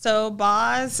 So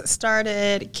Boz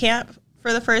started camp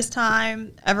for the first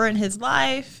time ever in his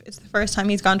life. It's the first time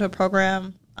he's gone to a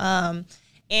program.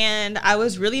 And I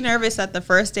was really nervous that the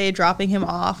first day dropping him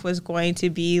off was going to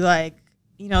be like,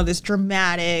 this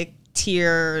dramatic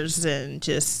tears and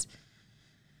just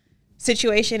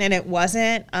situation. And it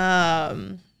wasn't.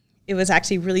 It was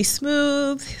actually really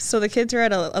smooth. So the kids are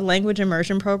at a language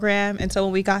immersion program. And so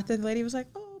when we got there, the lady was like,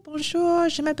 oh, bonjour,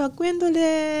 je m'appelle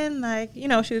Gwendolyn. Like,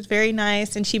 she was very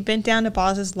nice. And she bent down to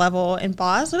Boz's level. And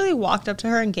Boz literally walked up to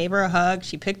her and gave her a hug.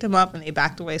 She picked him up and they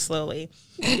backed away slowly.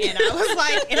 And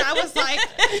I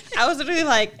was literally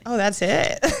like, oh, that's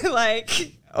it.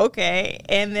 Like, okay.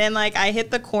 And then like I hit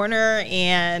the corner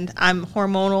and I'm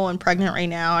hormonal and pregnant right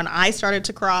now. And I started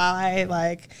to cry.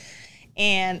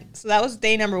 And so that was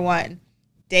day number 1.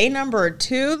 Day number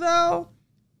 2, though,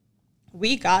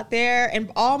 we got there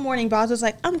and all morning Boz was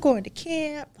like, I'm going to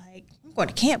camp. I'm going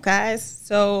to camp, guys.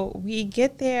 So we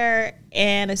get there,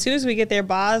 and as soon as we get there,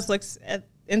 Boz looks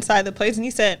inside the place and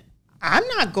he said, I'm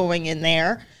not going in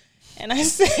there. And I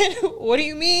said, what do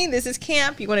you mean? This is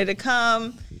camp. You wanted to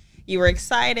come. You were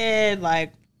excited.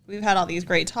 Like, we've had all these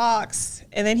great talks.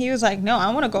 And then he was like, no,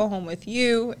 I want to go home with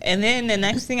you. And then the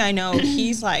next thing I know,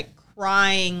 he's like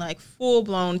crying, like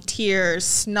full-blown tears,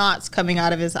 snots coming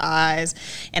out of his eyes.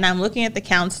 And I'm looking at the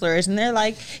counselors, and they're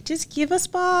like, just give us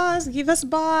Boz.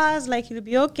 Like, it'll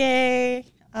be okay.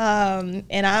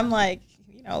 And I'm like,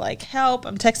 help.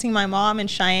 I'm texting my mom and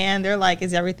Cheyenne. They're like,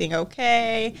 is everything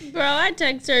okay? Bro, I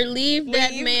text her, leave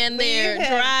that man there. him.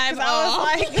 Drive 'Cause off.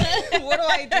 I was like, what do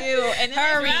I do? And then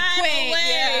Hurry, quick.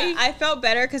 Yeah, I felt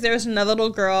better because there was another little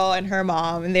girl and her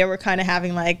mom, and they were kind of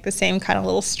having like the same kind of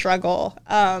little struggle.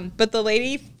 But the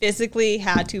lady physically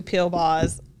had to peel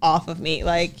Boz off of me.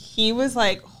 Like, he was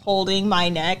like holding my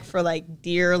neck for like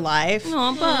dear life.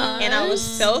 Aw, Boz. And I was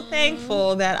so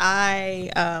thankful that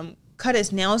I cut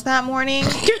his nails that morning.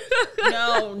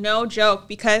 No joke,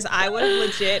 because I would have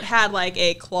legit had like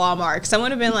a claw mark.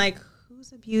 Someone would have been like,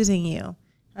 who's abusing you?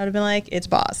 I would have been like, it's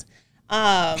Boz.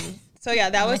 So yeah,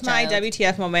 that was my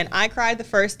WTF moment. I cried the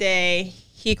first day.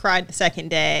 He cried the second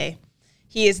day.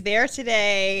 He is there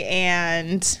today,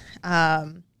 and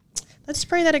let's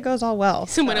pray that it goes all well.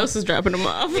 Someone else is dropping him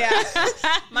off. Yeah.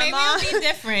 Maybe it'll be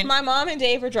different. My mom and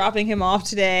Dave are dropping him off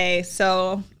today,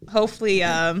 so hopefully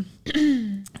it'll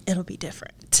be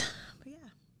different. But yeah.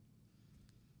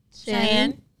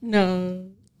 Cheyenne?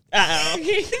 No. Uh-oh. The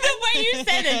way you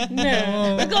said it.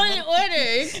 No. We're going in order.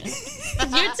 It's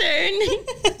your turn.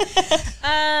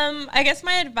 I guess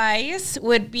my advice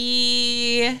would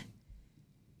be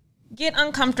get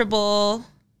uncomfortable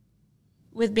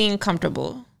with being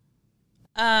comfortable.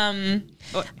 I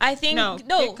think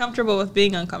get comfortable with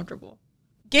being uncomfortable.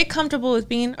 Get comfortable with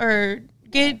being, or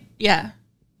get, yeah.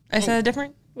 I said it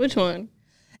different? Which one?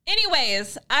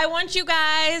 Anyways, I want you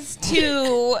guys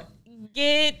to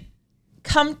get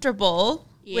comfortable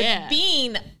with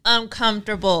being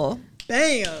uncomfortable.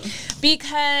 Damn.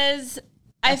 Because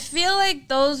I feel like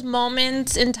those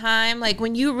moments in time, like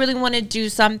when you really want to do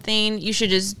something, you should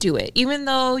just do it. Even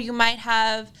though you might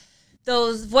have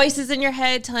those voices in your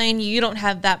head telling you don't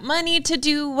have that money to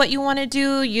do what you want to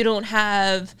do. You don't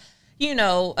have,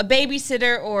 a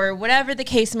babysitter or whatever the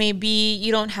case may be.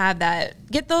 You don't have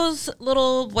that. Get those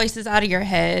little voices out of your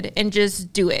head and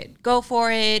just do it. Go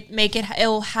for it. Make it.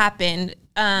 It'll happen.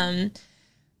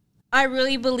 I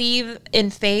really believe in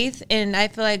faith, and I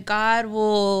feel like God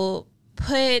will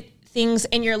put things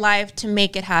in your life to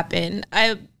make it happen.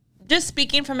 Just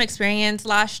speaking from experience,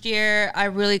 last year, I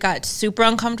really got super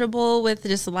uncomfortable with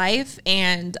just life,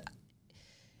 and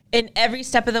in every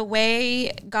step of the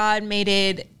way, God made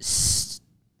it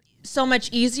so much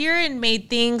easier and made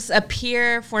things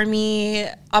appear for me,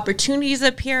 opportunities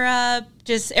appear up,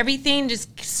 just everything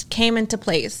just came into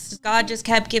place. God just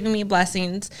kept giving me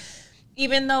blessings,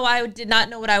 even though I did not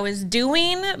know what I was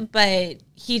doing, but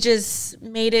he just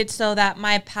made it so that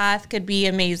my path could be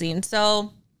amazing.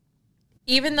 So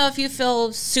even though if you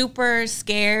feel super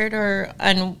scared or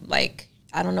I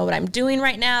don't know what I'm doing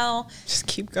right now, Just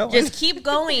keep going. just keep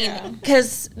going,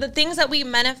 because the things that we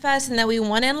manifest and that we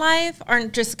want in life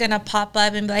aren't just gonna pop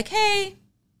up and be like, hey,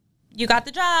 you got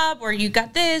the job or you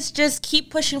got this. Just keep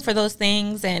pushing for those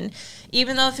things, and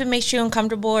even though if it makes you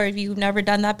uncomfortable or if you've never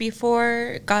done that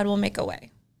before, God will make a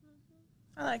way.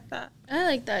 I like that. I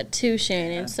like that too,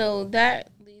 Shannon. So that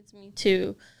leads me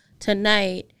to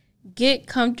tonight. Get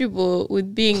comfortable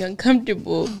with being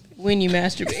uncomfortable when you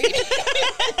masturbate.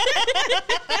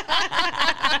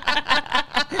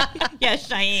 Yes,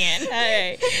 Cheyenne. All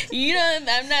right.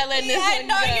 I'm not letting this one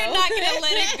no, go. you're not gonna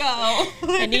let it go.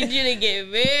 I need you to get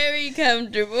very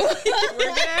comfortable. We're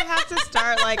going to have to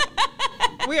start,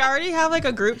 we already have,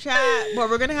 a group chat, but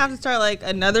we're going to have to start,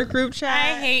 another group chat.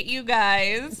 I hate you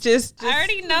guys. Just I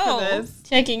already for know. this.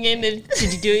 Checking in. Did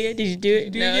you do it? Did you do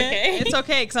it? No, Yeah, okay. It's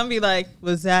okay, because I'm going to be like,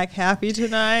 was Zach happy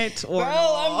tonight? Or Bro,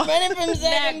 no? I'm running from Zach.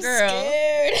 That I'm girl.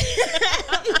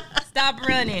 scared. Stop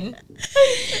running.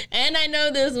 And I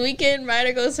know this weekend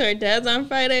Ryder goes to her dad's on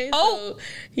Friday. Oh, so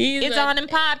he's It's on and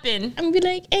popping. I'm gonna be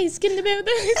like, hey, skin the bed with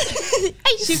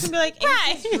us. She's going to be like,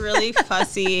 he's really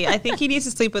fussy. I think he needs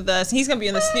to sleep with us. He's going to be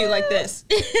in the snoo like this.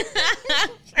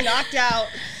 Knocked out.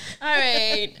 All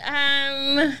right.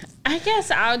 I guess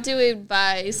I'll do it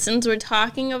by, since we're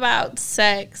talking about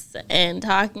sex and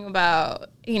talking about,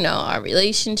 our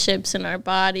relationships and our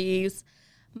bodies,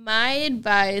 my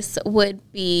advice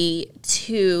would be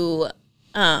to,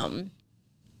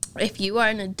 if you are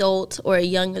an adult or a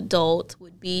young adult,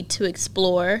 would be to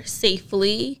explore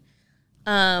safely.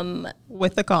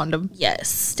 With the condom.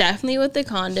 Yes, definitely with the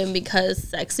condom, because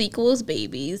sex equals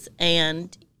babies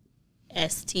and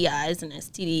STIs and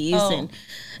STDs, and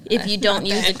if you don't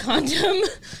use a condom,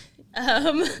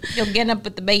 You'll get up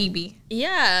with the baby.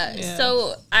 yeah.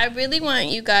 So I really want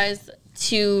you guys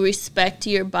to respect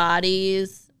your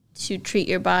bodies, to treat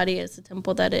your body as the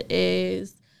temple that it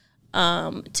is,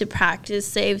 to practice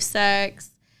safe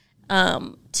sex,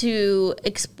 to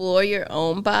explore your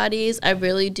own bodies. I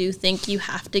really do think you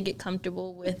have to get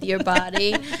comfortable with your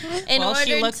body.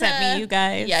 She looks at me, you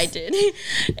guys. Yeah, I did.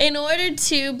 In order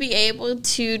to be able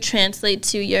to translate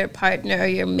to your partner or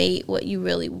your mate what you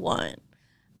really want.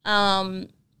 And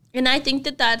I think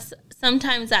that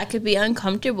sometimes that could be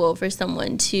uncomfortable for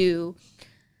someone to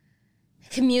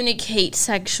communicate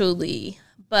sexually.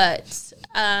 But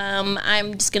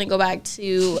I'm just going to go back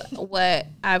to what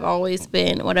I've always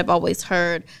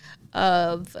heard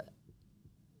of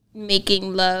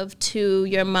making love to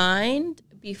your mind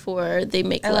before they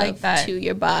make love to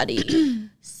your body.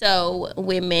 So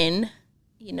women,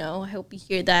 I hope you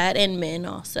hear that, and men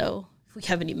also. If we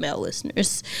have any male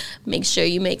listeners, make sure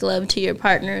you make love to your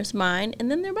partner's mind and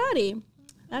then their body.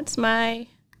 That's my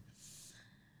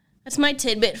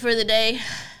tidbit for the day.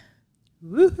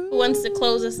 Woohoo. Who wants to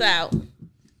close us out?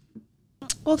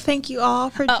 Well, thank you all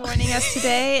for joining us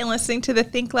today and listening to the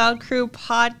Think Loud Crew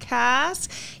podcast.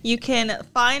 You can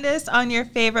find us on your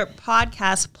favorite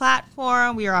podcast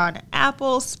platform. We are on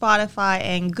Apple, Spotify,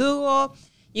 and Google.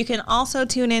 You can also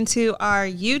tune into our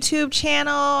YouTube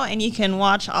channel, and you can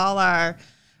watch all our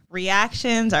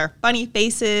reactions, our funny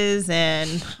faces,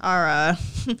 and our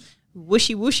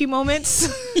whooshy whooshy moments.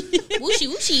 Whooshy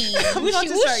whooshy. We have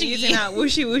to start using that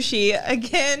whooshy whooshy.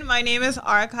 Again, my name is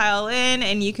Kyle Lynn,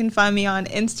 and you can find me on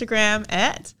Instagram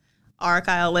at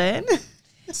Kyle Lynn.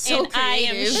 So and I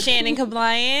am creative. Shannon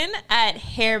Kablayan at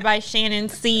Hair by Shannon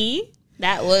C.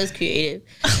 That was creative.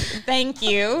 Thank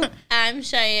you. I'm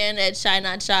Cheyenne at Shy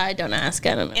Not Shy. Don't ask,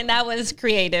 I don't know. And that was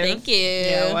creative. Thank you.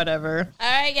 Yeah, whatever. All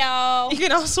right, y'all. You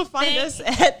can also find us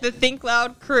at the Think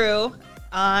Loud Crew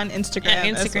on Instagram. At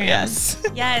as Instagram. well. Yes.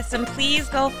 Yes, and please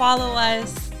go follow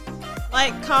us.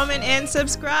 Like, comment, and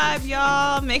subscribe,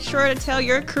 y'all. Make sure to tell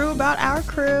your crew about our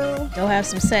crew. Go have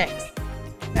some sex.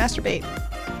 Masturbate.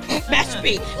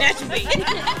 Masturbate.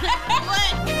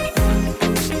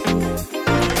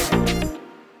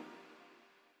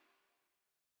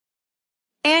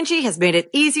 Angie has made it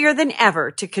easier than ever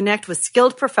to connect with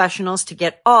skilled professionals to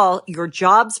get all your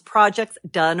jobs projects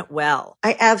done well.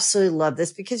 I absolutely love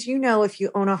this because, you know, if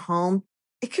you own a home,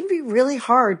 it can be really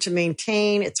hard to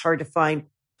maintain. It's hard to find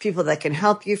people that can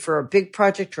help you for a big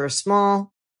project or a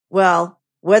small. Well,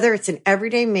 whether it's in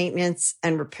everyday maintenance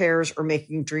and repairs or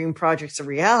making dream projects a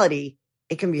reality,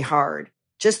 it can be hard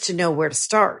just to know where to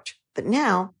start. But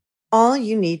now, all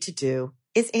you need to do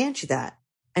is Angie that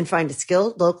and find a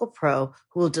skilled local pro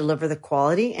who will deliver the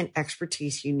quality and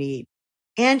expertise you need.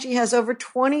 Angie has over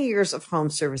 20 years of home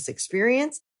service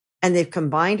experience, and they've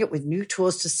combined it with new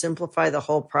tools to simplify the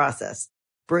whole process.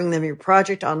 Bring them your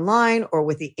project online or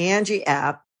with the Angie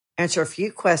app, answer a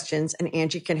few questions, and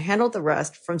Angie can handle the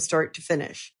rest from start to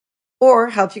finish. Or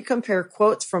help you compare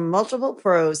quotes from multiple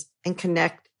pros and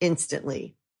connect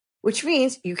instantly, which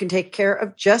means you can take care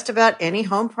of just about any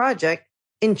home project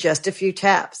in just a few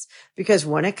taps. Because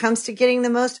when it comes to getting the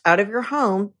most out of your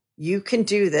home, you can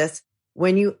do this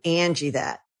when you Angie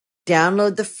that.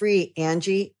 Download the free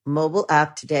Angie mobile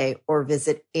app today or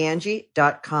visit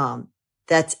Angie.com.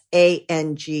 That's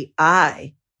ANGI.com.